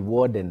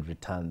reward and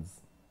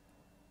returns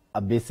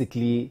are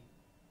basically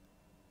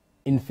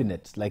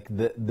infinite. Like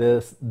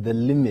the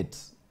limit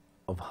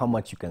of how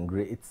much you can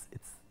grow,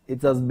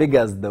 it's as big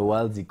as the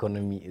world's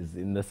economy is,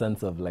 in the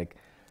sense of like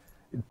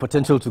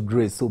potential to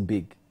grow is so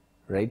big,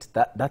 right?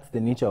 That's the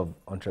nature of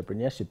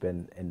entrepreneurship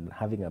and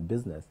having a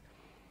business.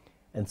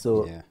 And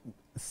so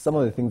some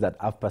of the things that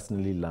I've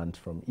personally learned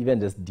from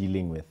even just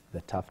dealing with the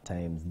tough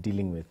times,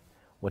 dealing with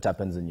what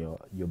happens when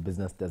your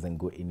business doesn't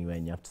go anywhere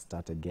and you have to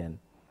start again,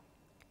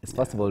 is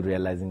first of all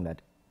realizing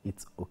that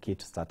it's okay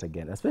to start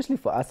again, especially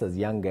for us as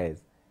young guys.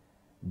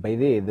 By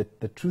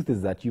the truth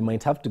is that you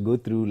might have to go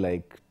through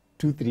like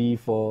 2, 3,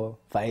 4,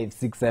 5,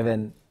 6,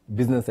 7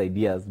 business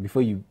ideas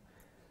before you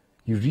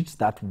reach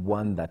that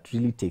one that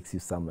really takes you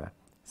somewhere.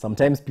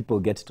 Sometimes people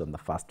get it on the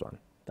first one.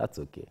 That's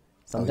okay.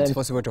 Sometimes it's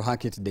possible to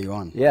hack it day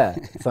one. Yeah,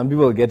 some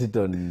people get it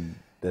on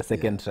the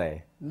second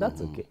try.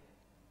 That's okay.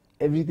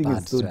 Everything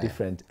Bad is so try.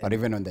 different. Or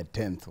even on the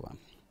 10th one.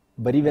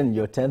 But even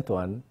your 10th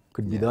one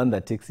could be the one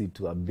that takes you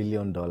to $1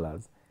 billion.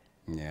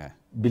 Yeah.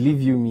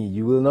 Believe you me,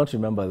 you will not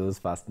remember those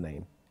first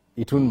 9.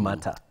 It won't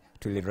matter.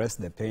 To erase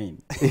the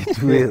pain.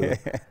 It will.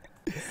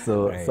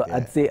 So, Right, so yeah.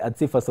 I'd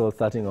say first of all,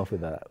 starting off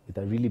with a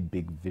really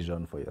big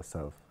vision for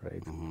yourself,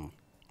 right?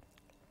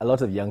 A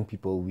lot of young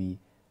people, we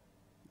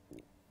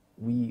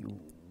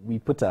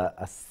put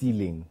a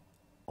ceiling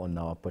on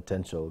our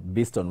potential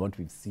based on what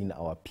we've seen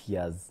our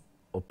peers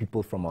or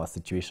people from our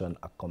situation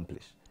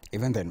accomplish.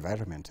 Even the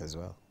environment as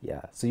well.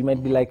 Yeah. So you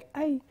might be like,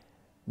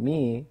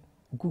 me,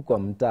 huku kwa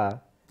mtaa,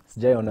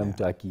 sijaiona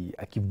mtu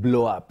aki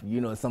blow up.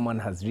 You know, someone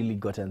has really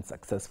gotten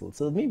successful.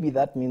 So maybe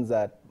that means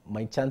that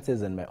my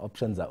chances and my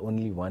options are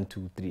only 1,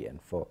 2, 3,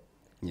 and 4.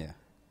 Yeah.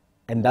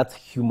 And that's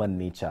human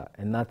nature,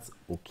 and that's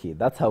okay.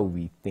 That's how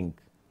we think.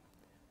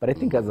 But I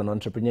think as an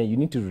entrepreneur, you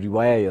need to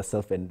rewire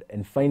yourself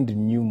and find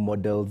new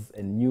models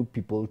and new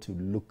people to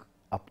look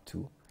up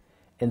to.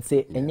 And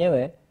say,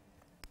 enyewe,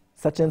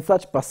 such and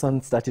such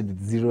person started at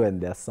 0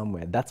 and they're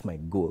somewhere. That's my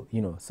goal,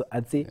 you know. So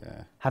I'd say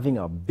having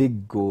a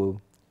big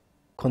goal,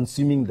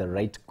 consuming the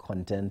right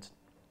content.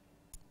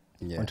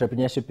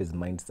 Entrepreneurship is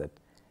mindset.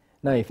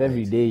 Now, if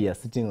every day you're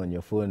sitting on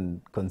your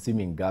phone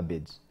consuming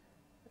garbage,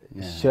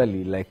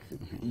 surely, like,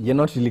 you're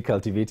not really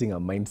cultivating a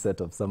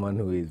mindset of someone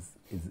who is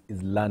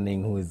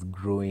learning, who is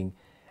growing.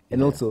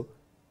 And also,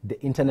 the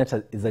internet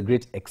is a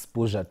great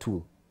exposure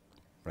tool.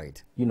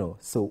 Right. You know,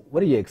 so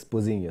what are you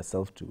exposing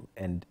yourself to?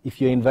 And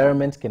if your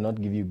environment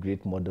cannot give you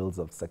great models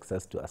of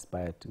success to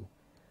aspire to,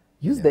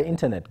 use the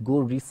internet, go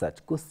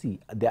research, go see.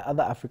 There are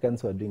other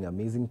Africans who are doing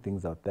amazing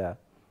things out there.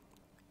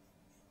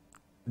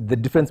 The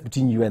difference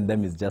between you and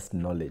them is just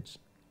knowledge.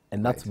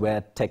 And that's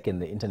where tech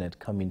and the internet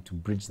come in to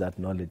bridge that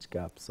knowledge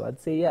gap. So I'd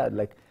say,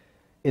 like,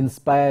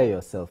 inspire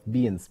yourself,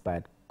 be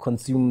inspired,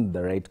 consume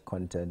the right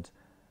content.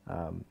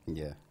 How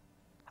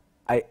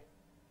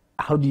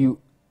do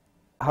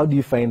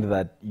you find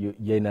that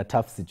you're in a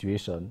tough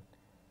situation,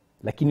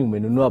 lakini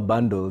umenunua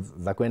bundles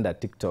za kwenda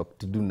TikTok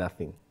to do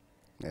nothing?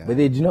 But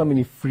do you know how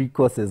many free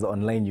courses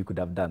online you could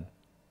have done?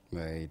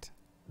 Right.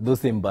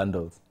 Those same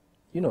bundles,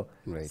 you know.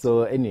 Right.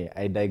 So anyway,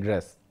 I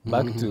digress.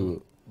 Back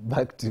to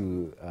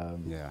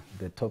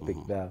the topic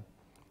there.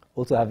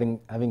 Also,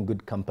 having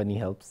good company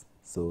helps.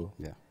 So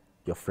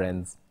your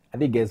friends, are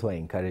they guys who are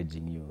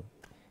encouraging you?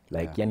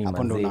 Like yani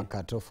Hapo ndo manze.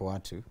 unakata off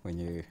watu when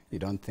you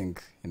don't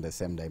think in the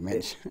same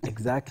dimension.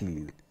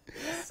 Exactly.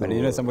 So, but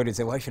you know, somebody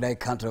say, why should I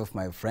cut off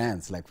my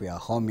friends? Like, we are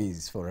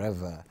homies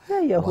forever.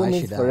 Yeah, you're Why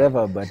homies should I?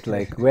 forever, but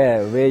like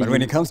where But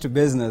when it comes to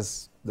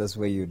business, that's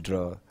where you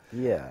draw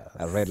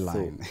a red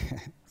line.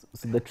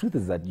 So the truth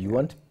is that you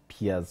want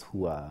peers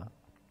who are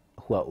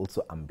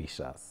also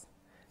ambitious.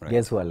 Right.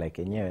 Guys who are like,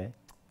 enyewe,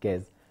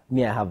 guys,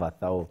 me I have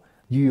 1,000.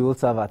 You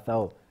also have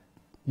 1,000.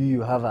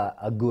 You have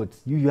a goat.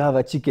 You have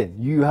a chicken.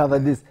 You have a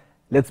this.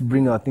 Let's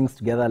bring our things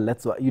together.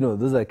 You know,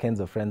 those are the kinds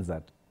of friends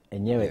that,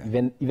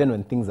 enyewe, even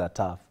when things are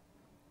tough,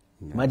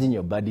 imagine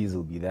your buddies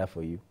will be there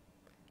for you.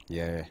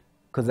 Yeah.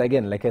 Because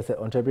again, like I said,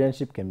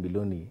 entrepreneurship can be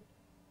lonely.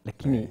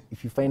 Like,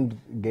 if you find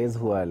guys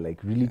who are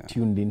like really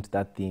tuned into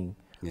that thing,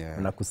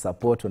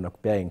 wanakusupport,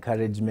 wanakupea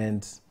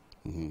encouragement,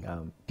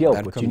 peer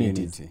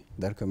opportunities.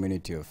 That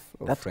community of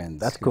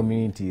friends. That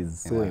community is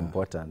so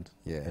important.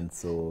 Yeah. And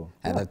so...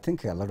 And I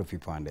think a lot of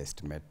people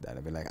underestimate that.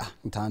 They'll be like,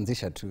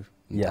 nitaanzisha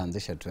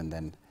tu, and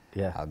then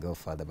I'll go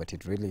further. But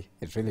it really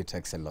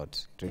takes a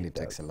lot. It really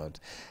takes a lot.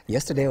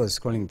 Yesterday I was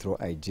scrolling through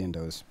IG and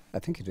I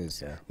think it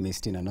was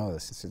Miss Tina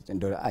Knowles.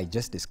 And I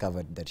just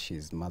discovered that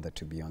she's mother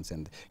to Beyonce.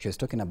 And she was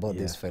talking about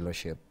this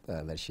fellowship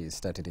that she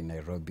started in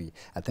Nairobi.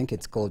 I think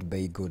it's called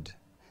Bay Good.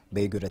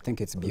 I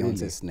think it's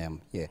Beyonce's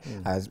name. Yeah.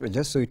 I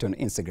just saw it on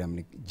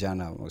Instagram,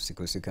 Jana or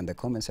Siku, and the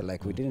comments are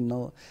like, we didn't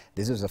know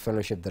this was a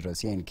fellowship that was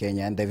here in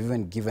Kenya, and they've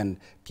even given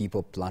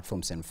people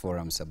platforms and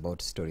forums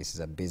about stories as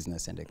a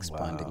business and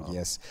expanding. Wow.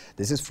 Yes.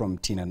 This is from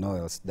Tina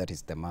Knowles, that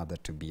is the mother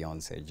to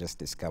Beyonce. I just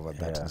discovered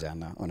that,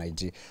 Jana, on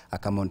IG. A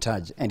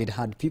montage, and it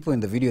had people in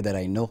the video that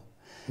I know.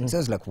 So I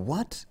was like,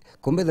 what?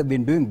 Kumbe they've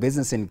been doing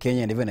business in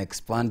Kenya and even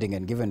expanding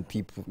and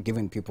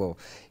giving people,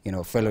 you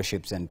know,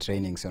 fellowships and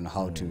trainings on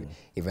how to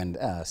even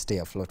stay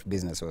afloat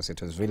business-wise. It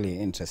was really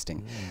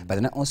interesting. But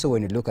then also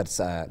when you look at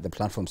the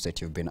platforms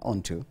that you've been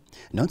onto,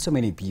 not so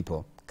many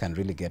people can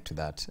really get to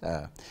that.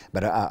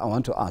 But I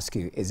want to ask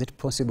you, is it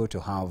possible to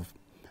have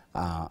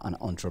an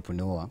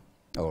entrepreneur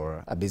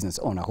or a business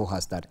owner who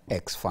has that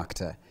X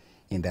factor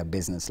in their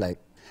business? Like,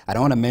 I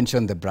don't want to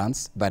mention the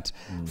brands, but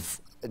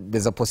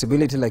there's a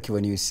possibility, like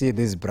when you see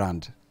this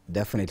brand,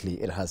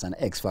 definitely it has an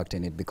X factor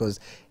in it because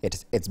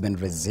it's been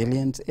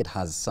resilient, it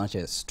has such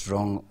a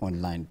strong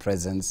online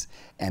presence,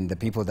 and the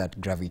people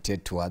that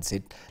gravitate towards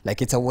it,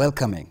 like it's a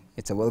welcoming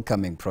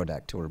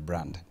product or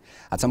brand.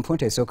 At some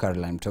point I saw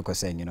Caroline Toko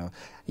saying, you know,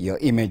 your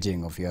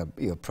imaging of your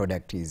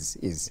product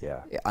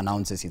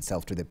announces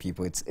itself to the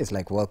people. It's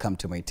like, welcome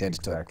to my TED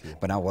Talk,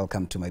 but now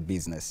welcome to my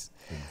business.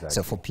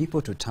 So for people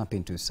to tap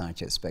into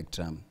such a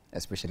spectrum,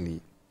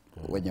 especially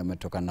wenye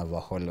wametoka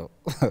Navaholo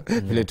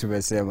vile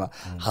tumesema,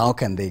 how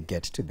can they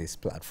get to this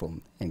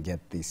platform and get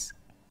these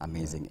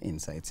amazing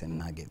insights and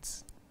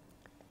nuggets?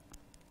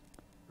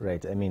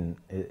 Right. I mean,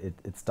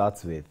 it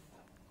starts with,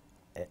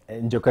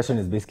 and your question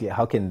is basically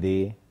how can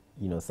they,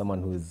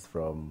 someone who's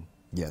from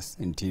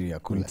interior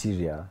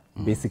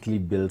basically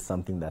build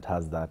something that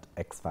has that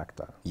X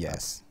factor.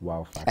 Yes.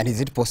 Wow factor. And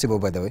is it possible,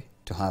 by the way,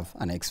 to have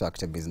an X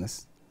factor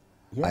business?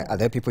 Yeah. Are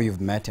there people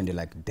you've met and you're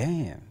like,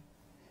 damn,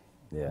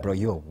 bro,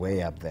 you're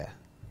way up there?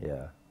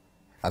 Yeah.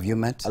 Have you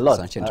met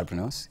such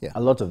entrepreneurs? Yeah.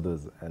 A lot of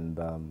those. And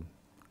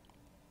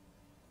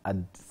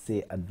I'd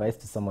say advice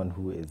to someone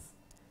who is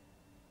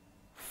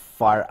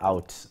far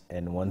out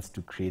and wants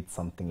to create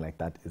something like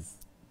that is,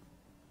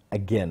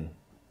 again,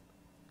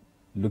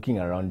 looking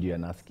around you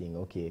and asking,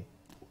 okay,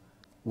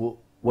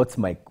 what's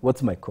my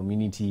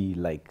community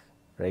like,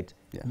 right?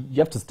 Yeah. You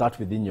have to start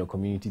within your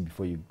community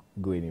before you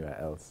go anywhere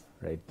else,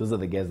 right? Those are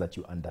the guys that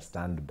you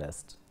understand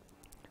best.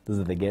 Those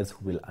are the guys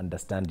who will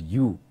understand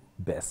you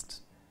best,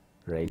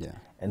 right? Yeah.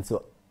 And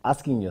so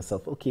asking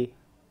yourself, okay,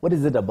 what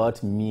is it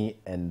about me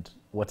and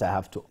what I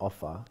have to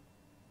offer?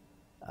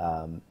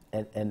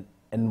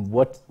 And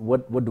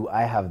what do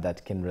I have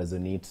that can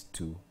resonate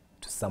to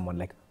someone?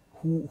 Like,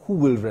 who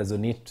will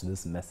resonate to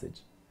this message,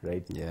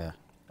 right? Yeah.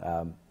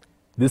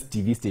 This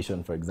TV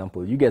station, for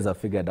example, you guys have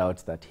figured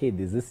out that, hey,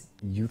 there's this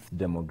youth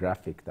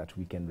demographic that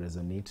we can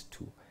resonate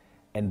to.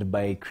 And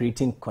by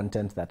creating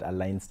content that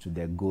aligns to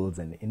their goals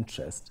and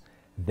interests,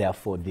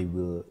 therefore they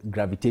will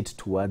gravitate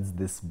towards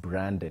this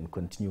brand and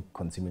continue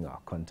consuming our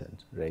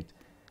content, right?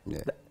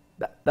 Yeah.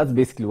 That's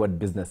basically what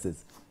business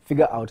is.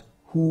 Figure out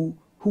who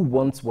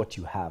wants what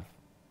you have.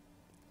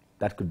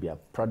 That could be a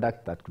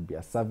product, that could be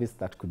a service,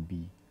 that could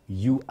be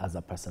you as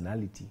a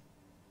personality.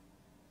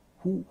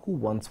 Who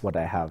wants what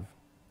I have?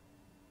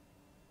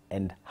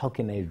 And how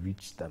can I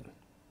reach them?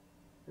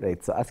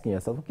 Right, so asking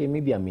yourself, okay,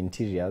 maybe I'm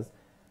interiors.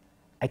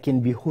 I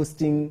can be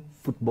hosting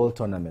football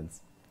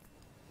tournaments.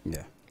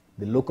 Yeah.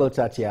 The local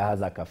church here has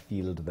like a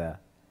field there.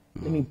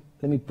 Let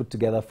me put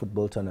together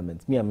football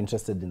tournaments. Me, I'm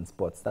interested in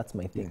sports. That's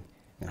my thing.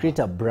 Yeah. Create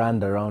a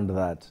brand around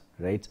that,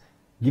 right?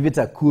 Give it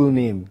a cool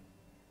name.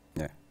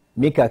 Yeah.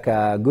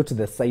 Go to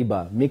the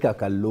cyber, make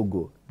a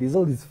logo. There's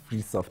all these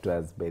free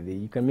softwares, by the way.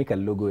 You can make a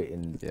logo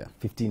in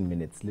 15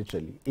 minutes,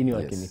 literally.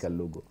 Anyone can make a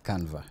logo.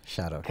 Canva,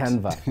 shout out.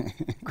 Canva,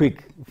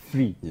 quick,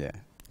 free,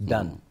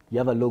 done. You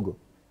have a logo.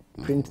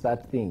 Print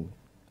that thing.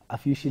 A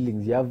few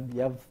shillings. You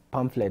have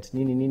pamphlets.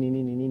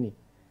 Nini.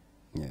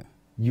 Yeah.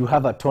 You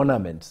have a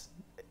tournament.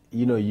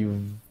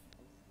 You've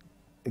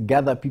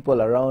gathered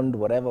people around,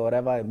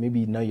 whatever.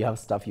 Maybe now you have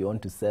stuff you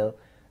want to sell.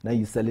 Now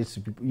you sell it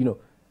to people.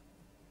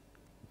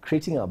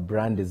 Creating a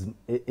brand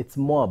it's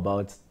more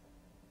about,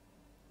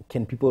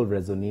 can people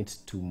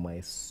resonate to my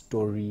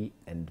story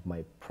and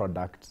my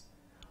product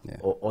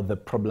or the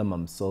problem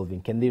I'm solving?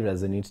 Can they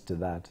resonate to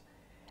that?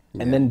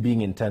 And then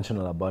being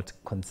intentional about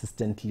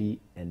consistently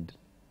and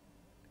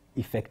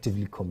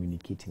effectively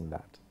communicating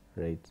that,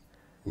 right?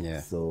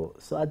 Yeah. So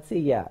I'd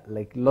say,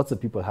 like lots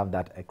of people have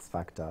that X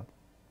factor.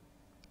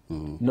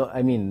 No,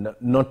 I mean,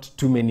 not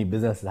too many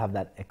businesses have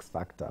that X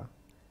factor.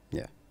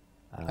 Yeah.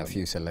 A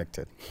few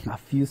selected. A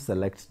few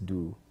select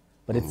do,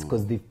 but it's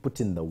because they've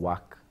put in the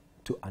work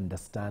to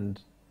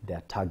understand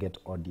their target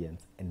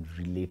audience and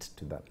relate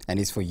to them. And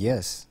it's for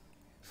years.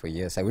 For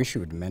years. I wish you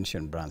would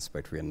mention brands,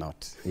 but we're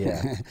not.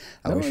 Yeah.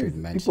 I wish you would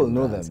mention People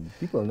know brands. them.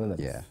 People know them.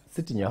 Yeah.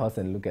 Sit in your house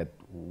and look at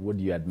what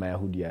do you admire,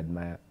 who do you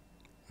admire.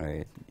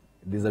 Right.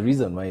 There's a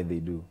reason why they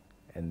do,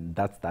 and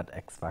that's that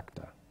X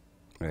factor.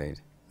 Right.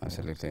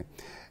 Absolutely.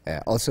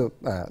 Also,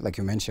 like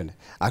you mentioned,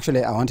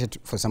 actually, I wanted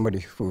for somebody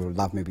who would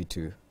love maybe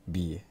to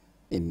be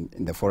in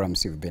the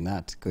forums you've been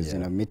at, because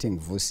meeting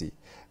Vusi,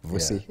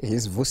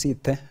 he's Vusi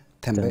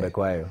Tembe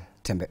Kwayo.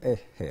 Tembe,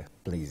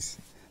 please,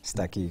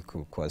 Staki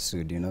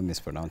Kwasud,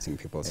 mispronouncing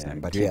people's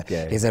name, but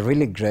guy. he's a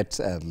really great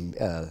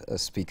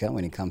speaker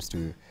when it comes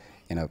to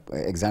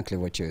exactly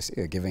what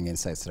you're giving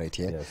insights right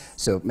here. Yes.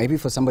 So maybe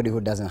for somebody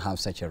who doesn't have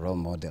such a role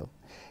model,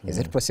 is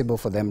it possible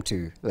for them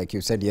to, like you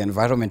said, the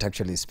environment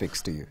actually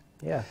speaks to you?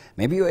 Yeah.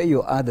 Maybe where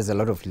you are, there's a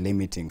lot of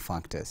limiting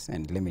factors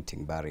and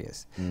limiting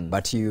barriers.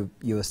 But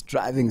you're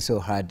striving so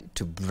hard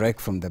to break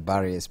from the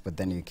barriers, but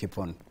then you keep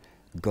on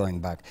going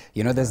back.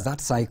 There's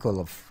that cycle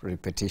of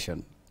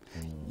repetition.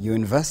 You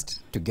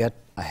invest to get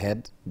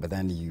ahead, but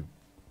then you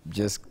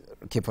just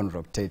keep on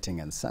rotating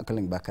and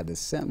circling back at the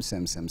same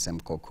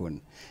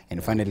cocoon.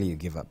 And finally you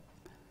give up.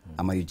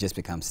 Or you just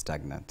become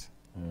stagnant.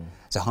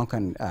 So how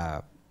can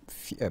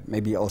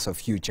maybe also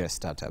future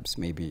startups,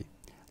 maybe,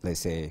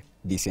 let's say,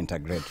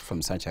 disintegrate from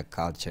such a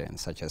culture and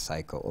such a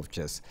cycle of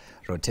just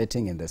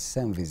rotating in the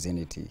same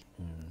vicinity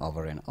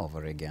over and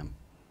over again?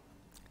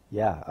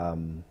 Yeah,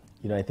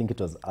 I think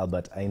it was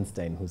Albert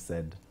Einstein who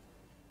said,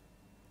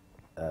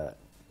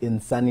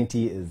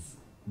 insanity is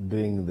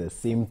doing the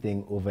same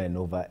thing over and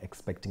over,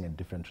 expecting a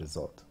different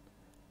result.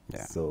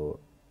 Yeah. So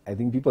I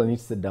think people need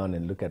to sit down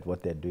and look at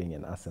what they're doing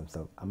and ask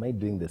themselves, am I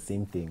doing the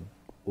same thing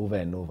over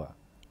and over?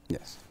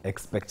 Yes.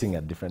 Expecting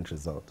a different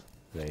result,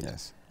 right?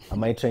 Yes.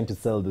 Am I trying to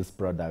sell this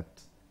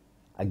product?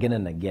 again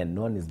and again,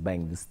 no one is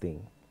buying this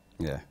thing.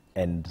 Yeah.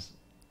 And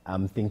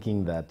I'm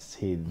thinking that,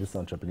 hey, this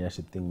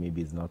entrepreneurship thing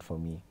maybe is not for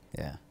me.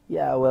 Yeah.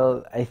 Yeah,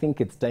 well, I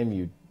think it's time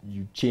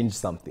you change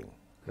something,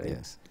 right?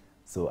 Yes.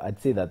 So I'd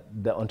say that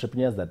the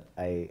entrepreneurs that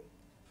I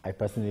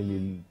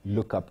personally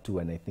look up to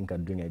and I think are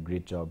doing a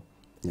great job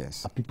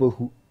Yes. are people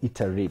who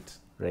iterate,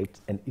 right?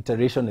 And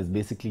iteration is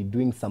basically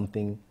doing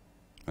something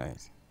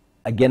Right.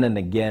 again and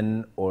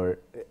again, or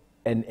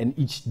and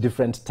each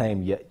different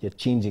time you're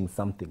changing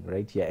something,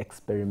 right? You're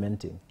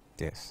experimenting.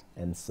 Yes.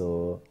 And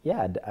so,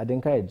 yeah, I'd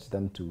encourage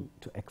them to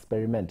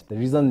experiment. The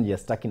reason you're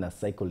stuck in a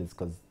cycle is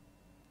because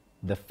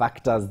the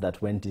factors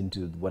that went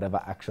into whatever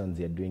actions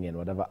you're doing and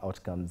whatever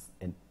outcomes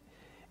and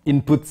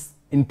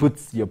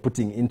inputs you're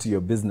putting into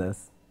your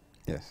business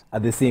Yes.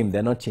 are the same.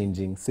 They're not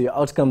changing. So your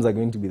outcomes are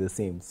going to be the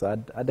same.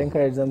 So I'd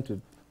encourage them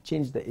to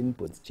change the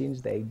inputs,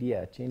 change the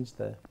idea, change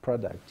the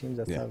product, change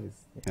the service.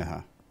 Yeah.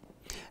 Uh-huh.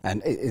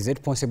 And is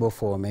it possible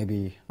for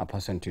maybe a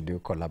person to do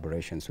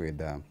collaborations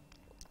with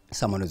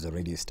someone who's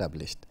already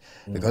established?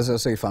 Because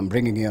also if I'm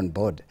bringing you on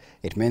board,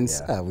 it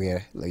means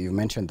like you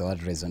mentioned the word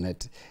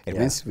resonate. It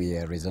means we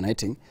are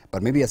resonating,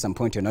 but maybe at some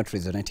point you're not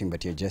resonating,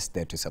 but you're just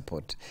there to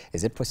support.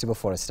 Is it possible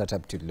for a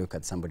startup to look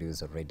at somebody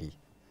who's already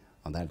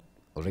on that,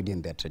 already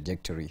in their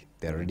trajectory,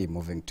 they're already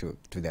moving to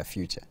their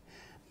future?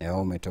 They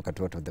all may talk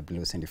out of the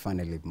blues and you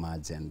finally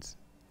merge and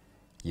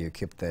you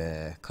keep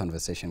the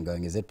conversation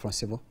going. Is it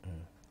possible?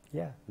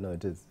 Yeah, no,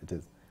 it is. It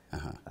is.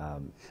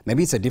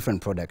 Maybe it's a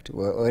different product.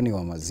 When you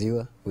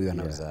maziwa, huyu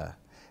anauza,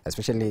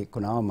 especially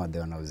kuna wama they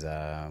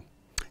wanauza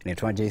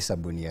inaitwaje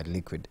sabuni ya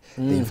liquid.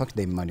 In fact,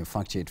 they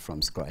manufacture it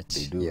from scratch.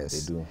 They do.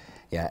 Yes. They do.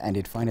 Yeah, and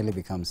it finally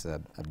becomes a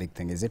big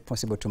thing. Is it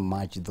possible to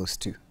merge those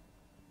two?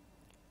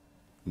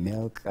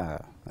 Milk,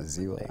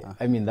 maziwa.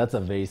 I mean, that's a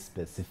very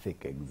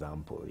specific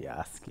example you're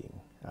asking.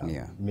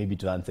 Yeah. Maybe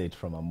to answer it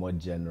from a more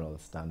general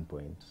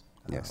standpoint.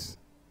 Yes.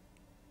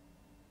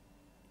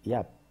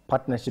 Yeah,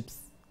 partnerships.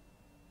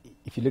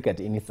 If you look at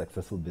any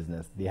successful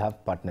business, they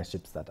have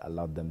partnerships that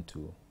allow them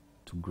to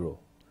grow,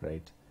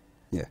 right?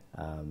 Yeah.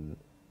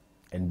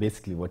 And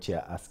basically what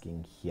you're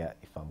asking here,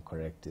 if I'm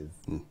correct, is,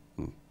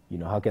 you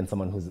know, how can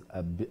someone who's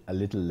a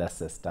little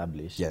less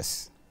established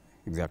Yes,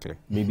 exactly.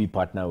 maybe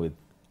partner with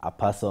a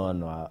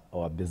person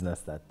or a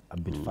business that's a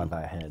bit further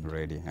ahead?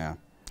 Ready, yeah.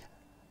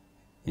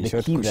 In The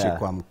short, key there-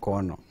 kushikwa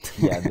mkono.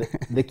 Yeah,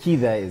 the key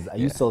there is, are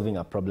you solving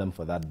a problem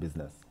for that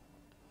business?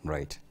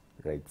 Right.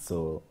 Right.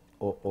 So,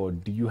 or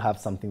do you have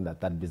something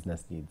that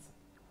business needs?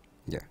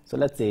 Yeah. So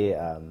let's say,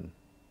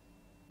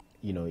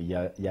 you know,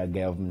 you're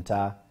government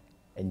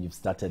and you've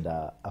started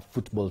a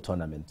football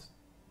tournament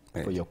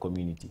for your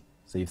community.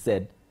 So you've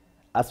said,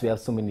 as we have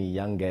so many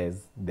young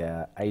guys,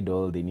 they're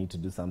idle, they need to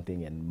do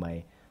something, and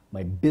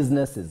my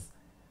business is,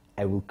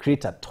 I will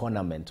create a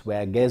tournament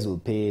where guys will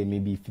pay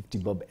maybe 50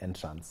 bob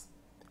entrance,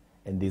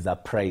 and there's a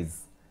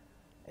prize.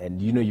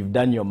 And you know, you've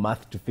done your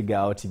math to figure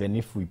out, even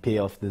if we pay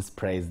off this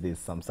price, there's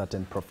some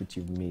certain profit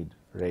you've made,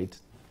 right?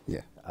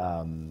 Yeah.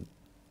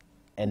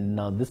 And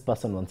now this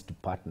person wants to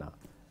partner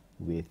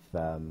with,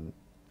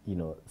 you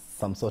know,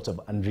 some sort of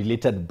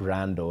unrelated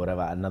brand or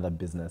whatever, another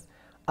business.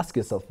 Ask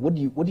yourself, what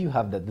do you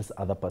have that this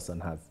other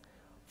person has?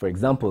 For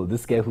example,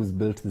 this guy who's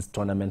built this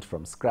tournament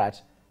from scratch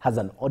has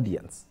an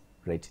audience,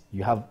 right?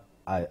 You have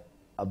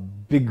a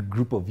big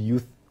group of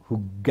youth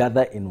who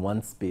gather in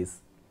one space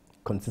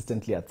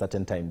consistently at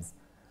certain times.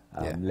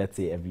 Let's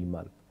say every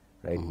month,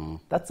 right?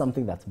 That's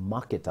something that's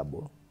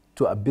marketable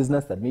to a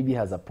business that maybe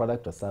has a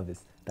product or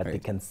service that they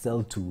can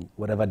sell to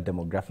whatever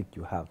demographic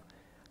you have.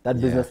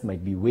 That business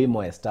might be way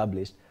more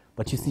established,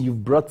 but you see,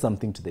 you've brought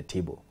something to the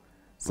table.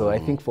 So I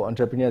think for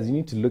entrepreneurs, you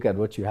need to look at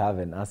what you have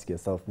and ask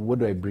yourself, what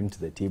do I bring to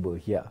the table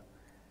here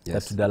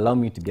that would allow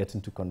me to get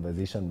into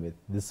conversation with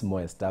this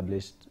more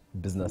established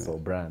business or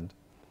brand,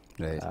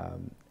 Right.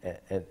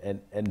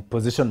 and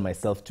position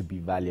myself to be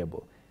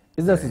valuable.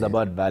 Business is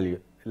about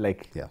value.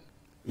 Like,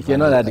 if you're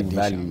not adding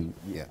value,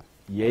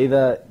 you're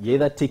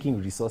either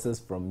taking resources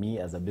from me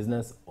as a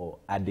business or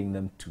adding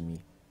them to me.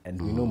 And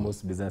we know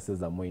most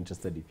businesses are more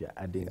interested if you're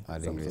adding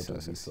some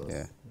resources. sort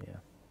of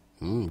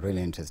resource.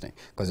 Really interesting.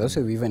 Because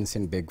also we've even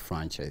seen big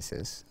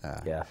franchises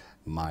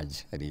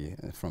merge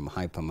from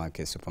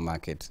hypermarket,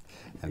 supermarket,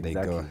 and they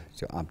go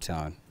to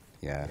uptown.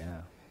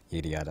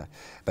 Yada yada.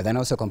 But then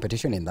also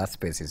competition in that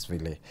space is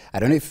really, I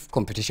don't know if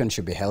competition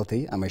should be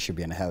healthy or it should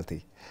be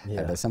unhealthy.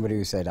 There's somebody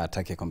who said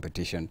atake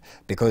competition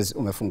because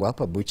umefungwa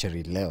hapa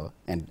butchery leo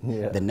and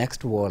the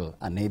next wall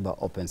a neighbor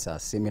opens a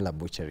similar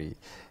butchery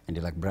and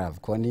you're like, brav,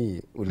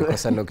 kwani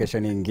ulikosa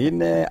location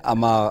ingine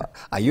ama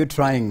are you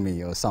trying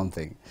me or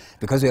something?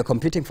 Because we are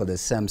competing for the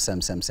same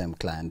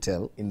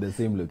clientele. In the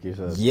same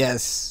location.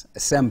 Yes,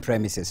 same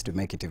premises to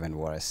make it even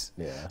worse.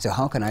 So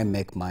how can I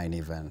make mine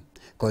even?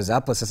 Because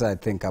hapo sasa I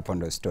think hapo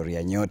ndo story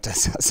ya nyota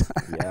sasa.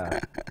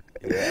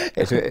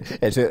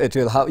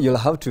 You'll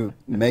have to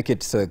make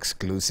it so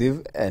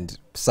exclusive and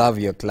serve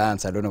your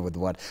clients, I don't know with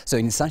what. So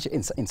in such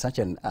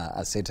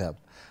a setup,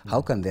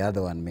 how can the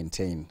other one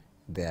maintain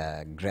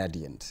their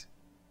gradient?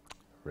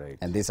 Right.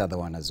 And this other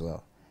one as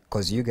well.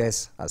 Because you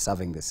guys are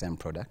serving the same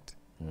product,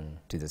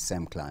 to the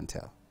same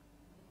clientele.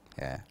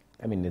 Yeah.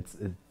 I mean, it's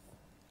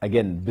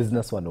again,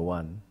 business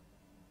 101,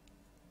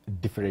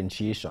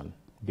 differentiation,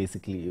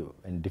 basically,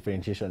 and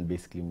differentiation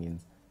basically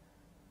means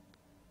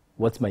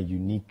what's my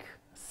unique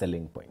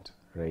selling point,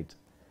 right?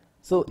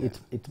 So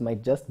it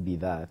might just be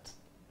that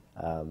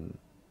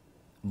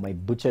my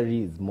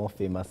butchery is more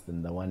famous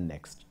than the one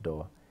next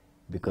door,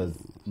 because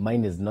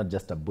mine is not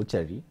just a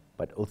butchery,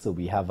 but also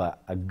we have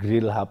a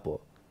grill hapo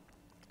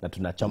na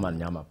tunachoma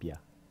nyama pia.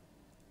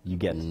 You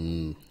get?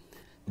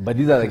 But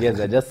these are the guys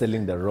that are just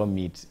selling the raw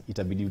meat.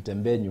 Itabidi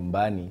utembe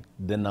nyumbani,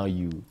 then now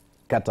you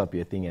cut up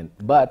your thing.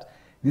 But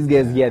these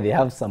guys here, they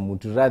have some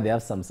mutura, they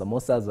have some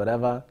samosas,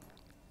 whatever.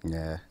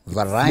 Yeah,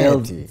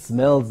 variety. It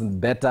smells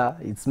better.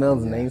 It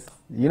smells nice.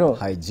 You know,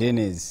 hygiene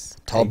is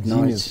top notch.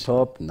 Hygiene is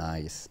top.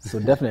 Nice. So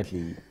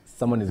definitely,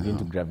 someone is going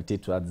to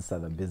gravitate towards this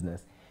other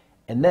business.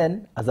 And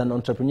then, as an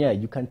entrepreneur,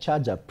 you can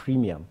charge a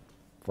premium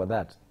for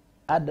that.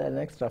 Add an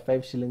extra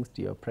 5 shillings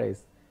to your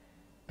price.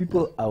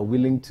 People are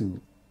willing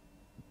to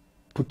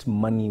put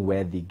money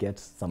where they get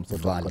some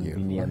sort of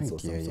convenience or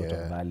some sort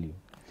of value.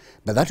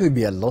 But that would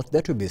be a lot.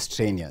 That would be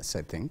strenuous,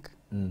 I think.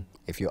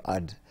 If you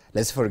add,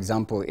 let's for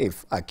example,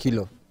 if a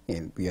kilo,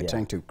 we are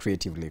trying to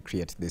creatively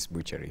create this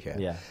butchery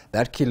here.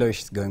 That kilo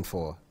is going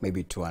for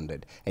maybe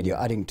 200, and you're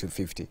adding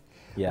 250.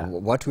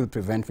 What will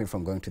prevent me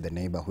from going to the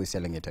neighbor who's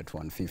selling it at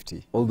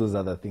 150? All those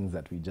other things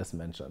that we just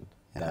mentioned.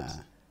 That,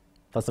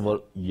 first of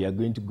all, you are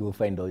going to go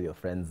find all your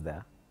friends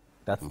there.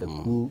 That's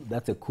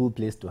that's a cool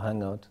place to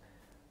hang out.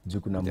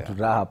 Jukuna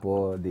mutura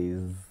hapo,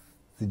 there's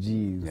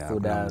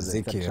sodas,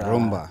 etc.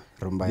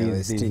 Rumba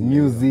there's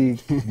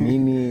music,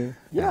 mini.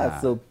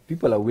 So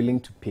people are willing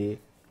to pay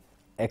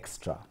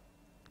extra.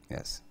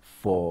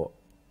 For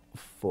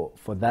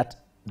that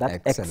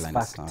excellence,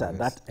 X factor,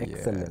 that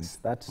excellence,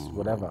 that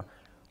whatever.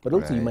 But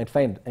also you might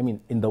find, I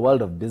mean, in the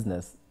world of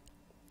business,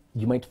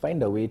 you might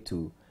find a way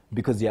to,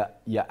 because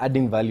you're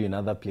adding value in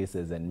other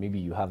places, and maybe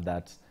you have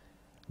that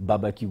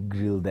barbecue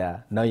grill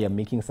there. Now you're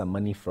making some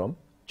money from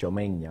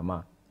choma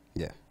nyama.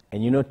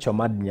 And you know,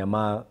 chomad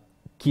nyama,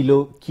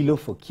 kilo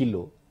for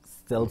kilo,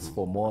 sells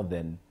for more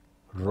than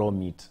raw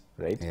meat,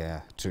 right?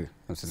 Yeah, true.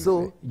 Absolutely.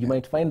 So you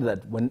might find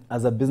that when,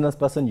 as a business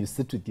person, you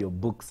sit with your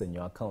books and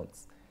your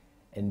accounts,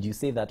 and you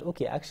say that,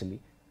 okay, actually,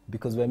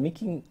 because we're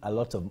making a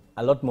lot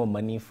more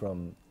money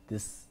from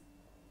this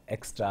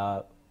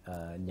extra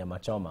nyama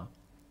choma,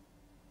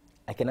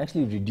 I can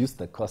actually reduce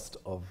the cost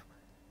of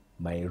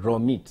my raw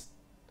meat.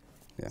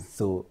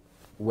 So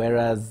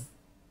whereas,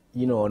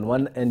 you know, on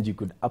one end you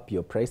could up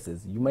your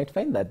prices, you might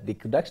find that they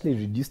could actually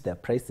reduce their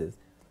prices,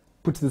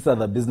 put this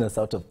other business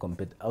out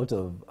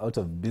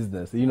of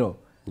business, you know.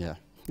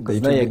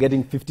 Because now you're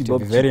getting 50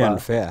 bob cheaper. Very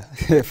unfair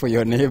for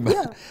your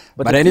neighbor.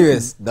 But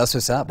anyways, that's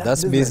what's up.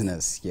 That's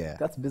business.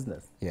 That's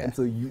business. And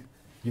so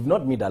you've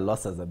not made a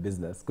loss as a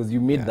business, because you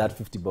made that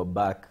 50 bob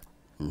back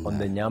on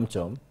the nyam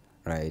chom.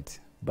 Right.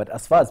 But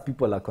as far as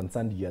people are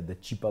concerned, you are the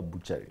cheaper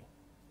butchery.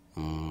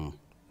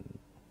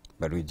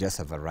 But with just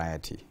a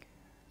variety.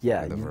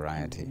 The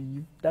variety.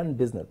 You've done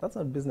business. That's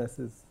what business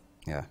is.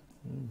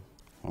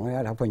 Oh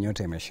yeah, hapo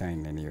nyote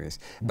imeshine anyways.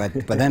 But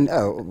then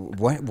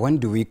when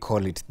do we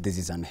call it this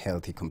is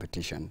unhealthy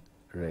competition?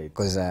 Right.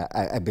 Because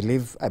I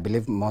believe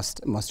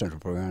most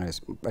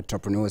entrepreneurs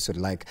would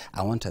like,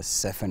 I want a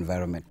safe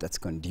environment that's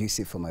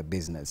conducive for my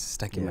business.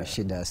 Staki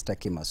mashida,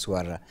 staki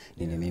maswara,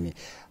 nini nini.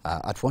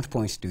 At what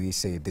point do we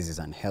say this is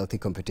unhealthy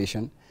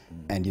competition,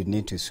 and you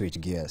need to switch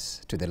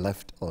gears to the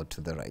left or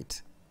to the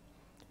right?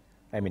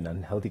 I mean,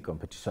 unhealthy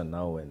competition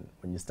now when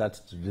you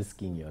start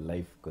risking your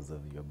life because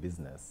of your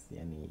business.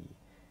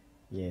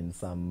 In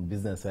some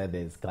business where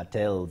there's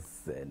cartels,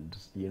 and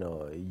you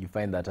know, you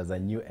find that as a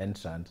new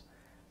entrant,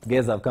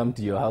 guys have come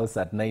to your house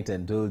at night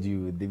and told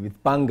you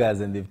with pangas,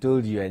 and they've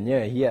told you, and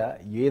here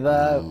you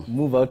either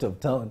move out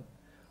of town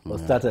or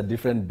start a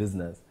different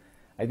business.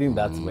 I think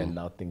that's when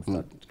now things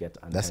start to get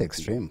unhealthy. That's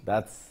extreme.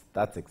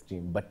 That's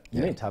extreme, but you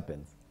know it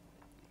happens.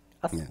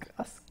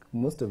 Ask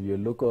most of your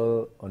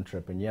local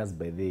entrepreneurs.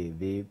 By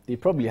they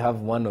probably have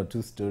 1 or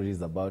 2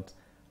 stories about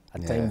a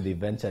time they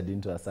ventured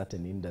into a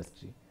certain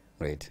industry.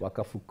 Right.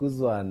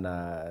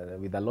 Wakafukuzwa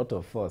with a lot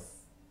of force.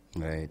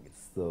 Right.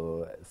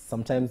 So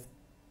sometimes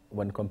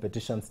when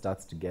competition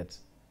starts to get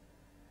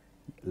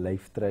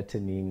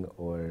life-threatening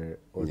or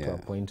to a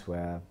point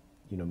where,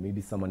 you know, maybe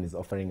someone is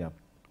offering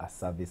a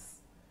service,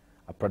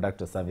 a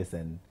product or service,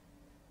 and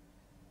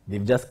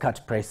they've just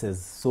cut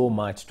prices so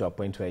much to a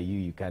point where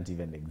you can't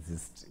even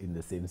exist in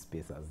the same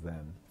space as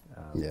them.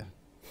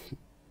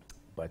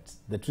 But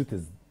the truth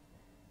is,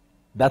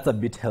 that's a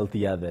bit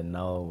healthier than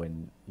now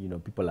when, you know,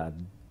 people are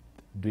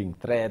doing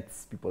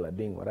threats, people are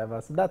doing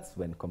whatever. So that's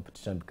when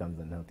competition becomes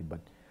unhealthy.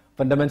 But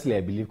fundamentally,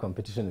 I believe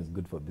competition is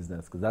good for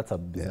business, because that's how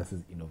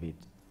businesses innovate.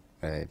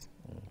 Right.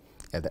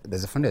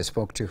 There's a friend I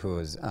spoke to who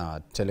was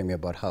telling me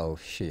about how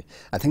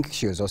I think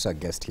she was also a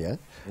guest here.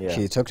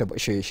 She talked about,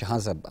 she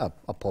has a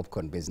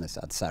popcorn business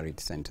at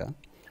Sarit Center.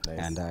 Nice.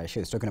 And she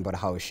was talking about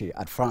how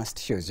at first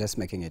she was just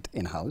making it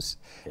in-house,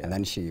 and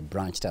then she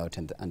branched out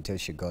until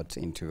she got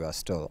into a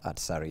store at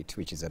Sarit,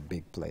 which is a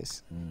big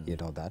place, you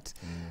know that.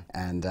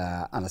 And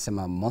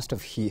anasema most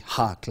of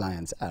her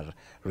clients are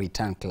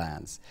return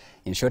clients.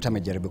 In short,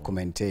 amejaribu ku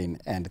maintain,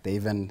 and they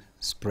even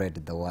spread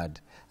the word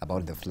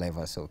about the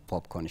flavors of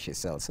popcorn she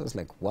sells. So it's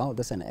like, wow,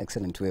 that's an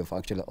excellent way of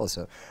actually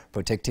also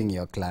protecting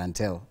your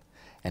clientele.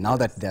 And now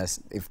that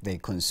if they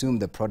consume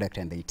the product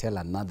and they tell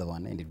another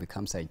one and it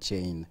becomes a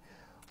chain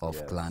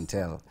of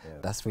clientele,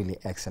 that's really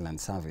excellent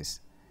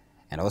service.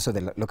 And also they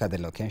look at the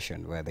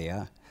location where they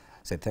are.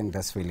 So I think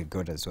that's really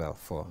good as well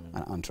for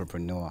an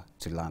entrepreneur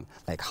to learn,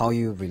 like how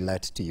you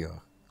relate to your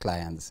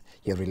clients,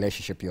 your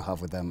relationship you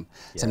have with them.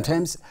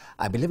 Sometimes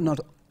I believe not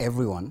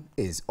everyone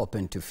is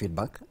open to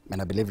feedback,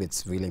 and I believe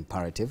it's really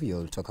imperative.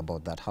 You'll talk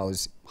about that.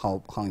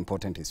 How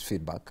important is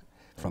feedback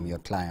from your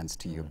clients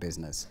to your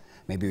business?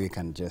 Maybe we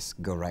can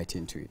just go right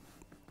into it,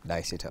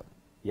 dice it up.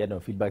 Yeah, no,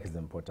 feedback is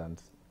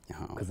important.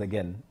 Because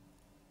again,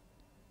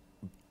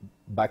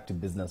 back to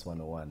business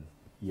 101,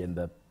 you're in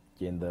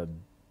the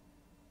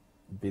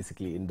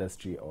basically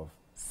industry of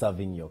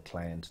serving your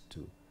client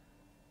to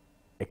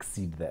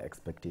exceed their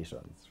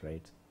expectations,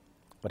 right?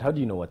 But how do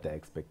you know what their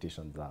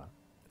expectations are?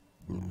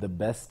 The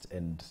best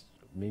and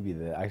maybe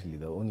actually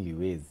the only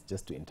way is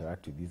just to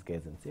interact with these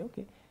guys and say,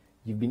 okay,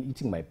 you've been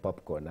eating my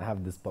popcorn. I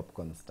have this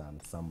popcorn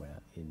stand somewhere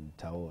in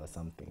Tao or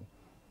something.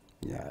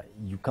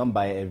 You come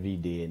by every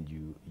day and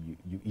you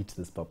eat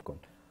this popcorn.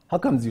 How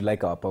comes you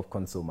like our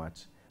popcorn so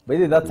much? By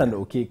the way, that's an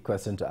okay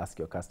question to ask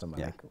your customer.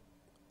 Like,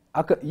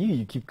 how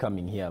you keep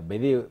coming here. By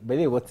the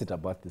way, what's it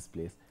about this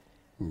place?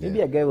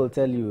 Maybe a guy will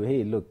tell you,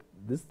 hey, look,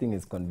 this thing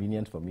is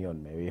convenient for me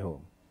on my way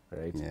home,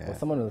 right? Or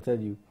someone will tell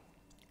you,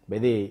 by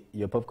the way,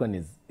 your popcorn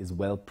is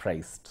well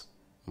priced,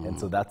 and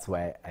so that's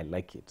why I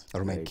like it.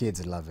 Or my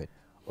kids love it.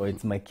 Or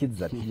it's my kids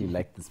that really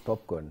like this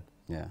popcorn.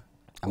 Yeah.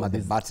 And the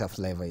butter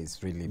flavor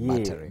is really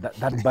buttery.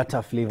 That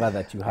butter flavor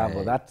that you have,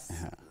 or that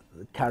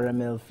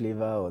caramel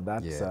flavor, or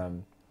that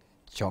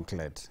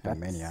chocolate, and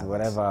many others.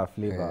 Whatever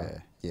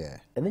flavor.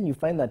 And then you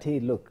find that, hey,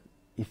 look,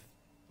 if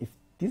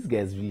these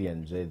guys really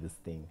enjoy this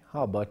thing,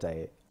 how about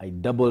I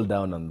double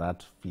down on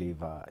that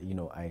flavor? You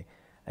know, I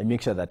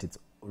make sure that it's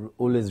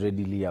always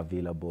readily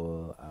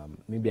available.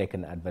 Maybe I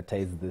can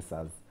advertise this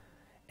as,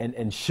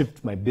 and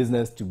shift my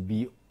business to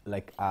be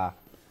like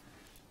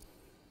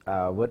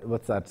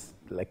what's that?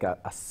 Like a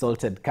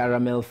salted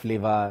caramel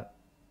flavor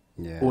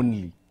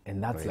only.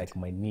 And that's like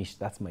my niche,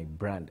 that's my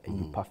brand. And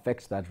you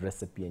perfect that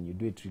recipe and you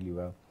do it really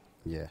well.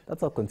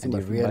 That's how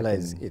consumers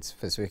realize it's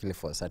specifically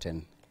for a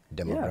certain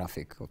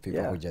demographic of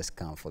people who just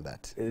come for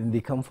that. And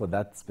they come for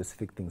that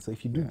specific thing. So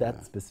if you do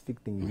that specific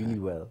thing really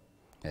well,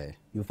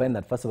 you'll find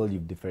that first of all,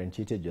 you've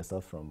differentiated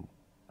yourself from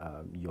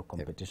your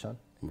competition.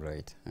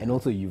 Right. And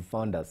also you've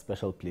found a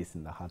special place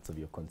in the hearts of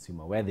your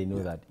consumer where they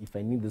know that if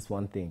I need this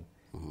one thing,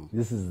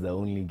 this is the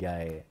only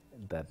guy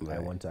that I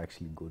want to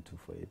actually go to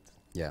for it.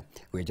 Yeah,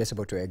 we're just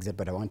about to exit,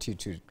 but I want you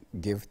to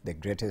give the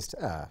greatest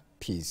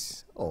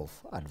piece of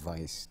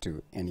advice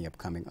to any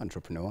upcoming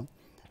entrepreneur.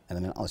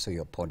 And then also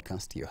your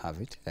podcast, you have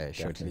it.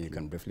 Shortly, you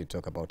can briefly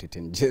talk about it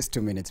in just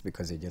 2 minutes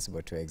because you're just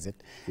about to exit.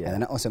 And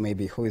then also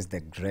maybe who is the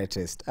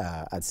greatest,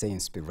 I'd say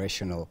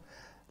inspirational,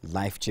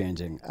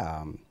 life-changing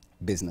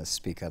business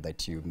speaker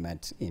that you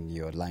met in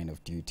your line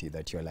of duty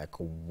that you're like,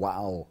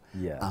 wow,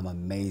 I'm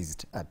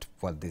amazed at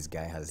what this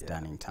guy has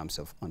done in terms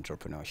of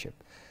entrepreneurship.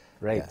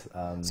 Right.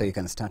 So you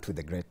can start with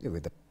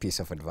a piece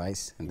of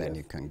advice, and then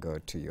you can go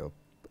to your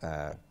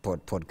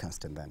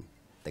podcast, and then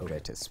the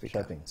greatest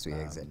speaker. So you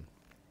exit.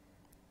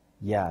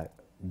 Yeah,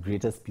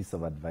 greatest piece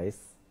of advice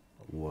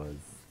was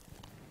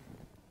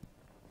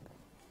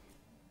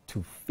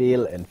to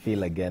fail and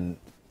fail again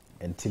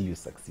until you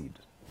succeed.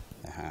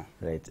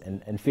 Right.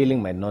 And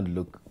failing might not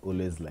look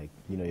always like,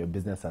 you know, your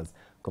business has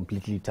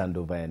completely turned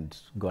over and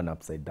gone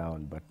upside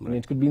down. But you know,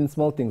 it could be in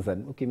small things that,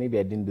 okay, maybe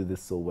I didn't do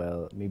this so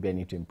well. Maybe I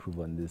need to improve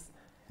on this.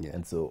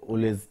 And so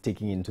always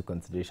taking into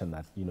consideration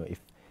that, you know,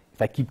 if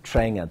I keep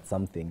trying at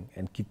something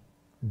and keep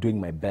doing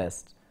my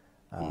best,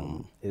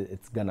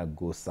 it's going to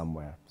go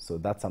somewhere. So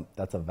that's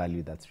a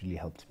value that's really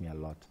helped me a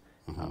lot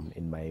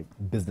in my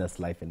business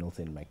life and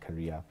also in my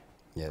career.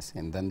 Yes.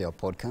 And then your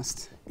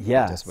podcast?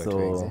 Just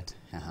so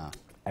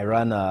I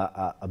run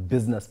a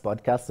business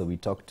podcast, so we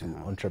talk to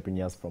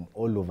entrepreneurs from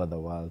all over the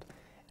world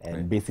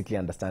and basically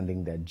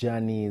understanding their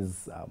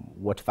journeys,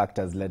 what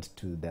factors led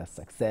to their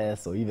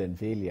success or even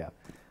failure.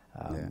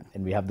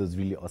 And we have those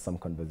really awesome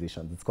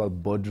conversations. It's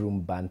called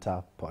Boardroom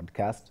Banter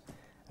Podcast.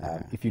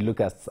 If you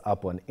look us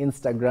up on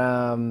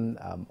Instagram,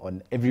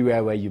 on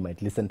everywhere where you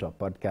might listen to a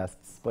podcast,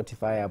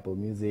 Spotify, Apple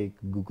Music,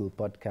 Google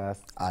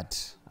Podcasts.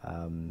 At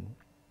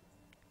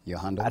your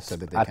handle so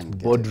that they at can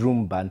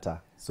Boardroom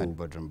Banter. So at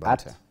Boardroom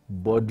Banter. At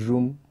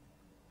Boardroom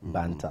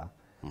Banter.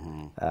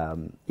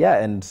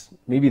 And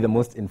maybe the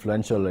most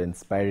influential or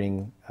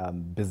inspiring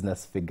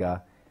business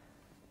figure,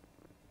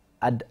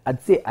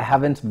 I'd say I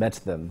haven't met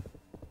them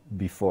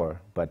before,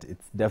 but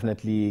it's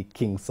definitely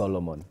King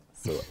Solomon.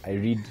 So I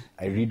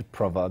read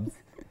Proverbs,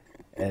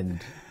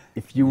 and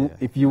if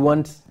you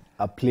want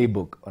a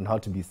playbook on how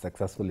to be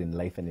successful in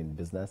life and in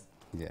business,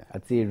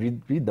 I'd say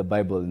read the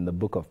Bible in the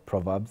book of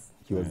Proverbs.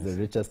 He was the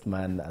richest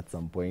man at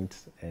some point,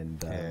 and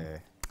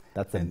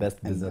that's the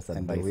best business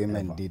advice. And the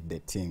women ever. did the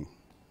thing,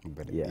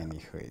 but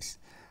anyways,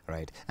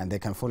 right? And they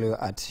can follow you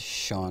at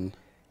Sean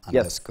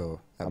underscore.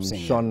 I'm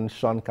Sean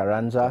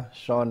Karanja,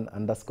 Sean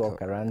underscore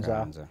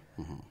Karanja.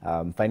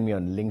 Find me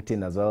on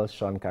LinkedIn as well,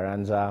 Sean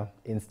Karanja.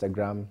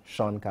 Instagram,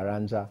 Sean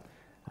Karanja.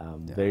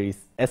 Very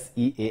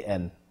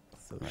SEAN.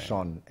 So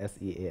Sean,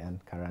 SEAN,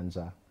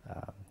 Karanja.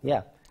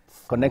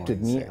 Connect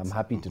with me. I'm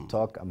happy to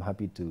talk. I'm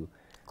happy to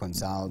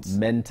consult,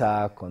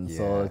 mentor,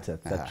 consult,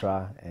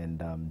 etc.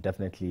 And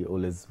definitely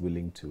always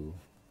willing to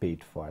pay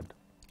it forward.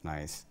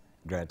 Nice.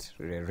 Great.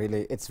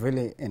 Really, it's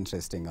really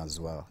interesting as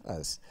well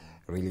as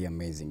really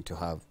amazing to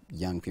have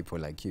young people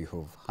like you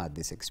who've had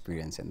this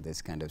experience and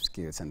this kind of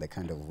skills and the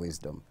kind of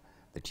wisdom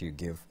that you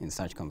give in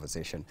such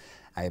conversation.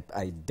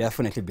 I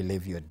definitely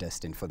believe you're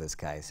destined for the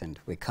skies, and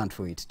we can't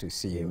wait to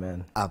see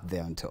you up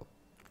there on top.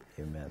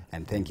 Amen.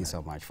 And thank you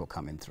so much for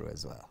coming through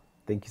as well.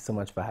 Thank you so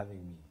much for having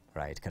me.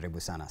 Right, karibu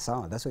sana.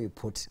 So that's why you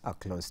put a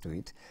close to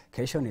it.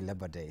 Kesho ni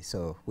Labor Day,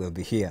 so we'll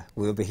be here.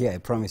 We'll be here. I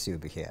promise you'll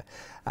be here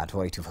at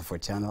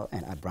Y254 channel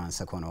and at Brand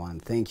Sakwana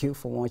 1. Thank you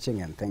for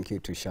watching, and thank you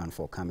to Sean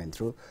for coming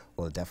through.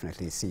 We'll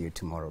definitely see you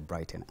tomorrow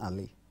bright and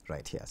early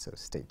right here. So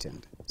stay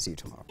tuned. See you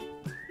tomorrow.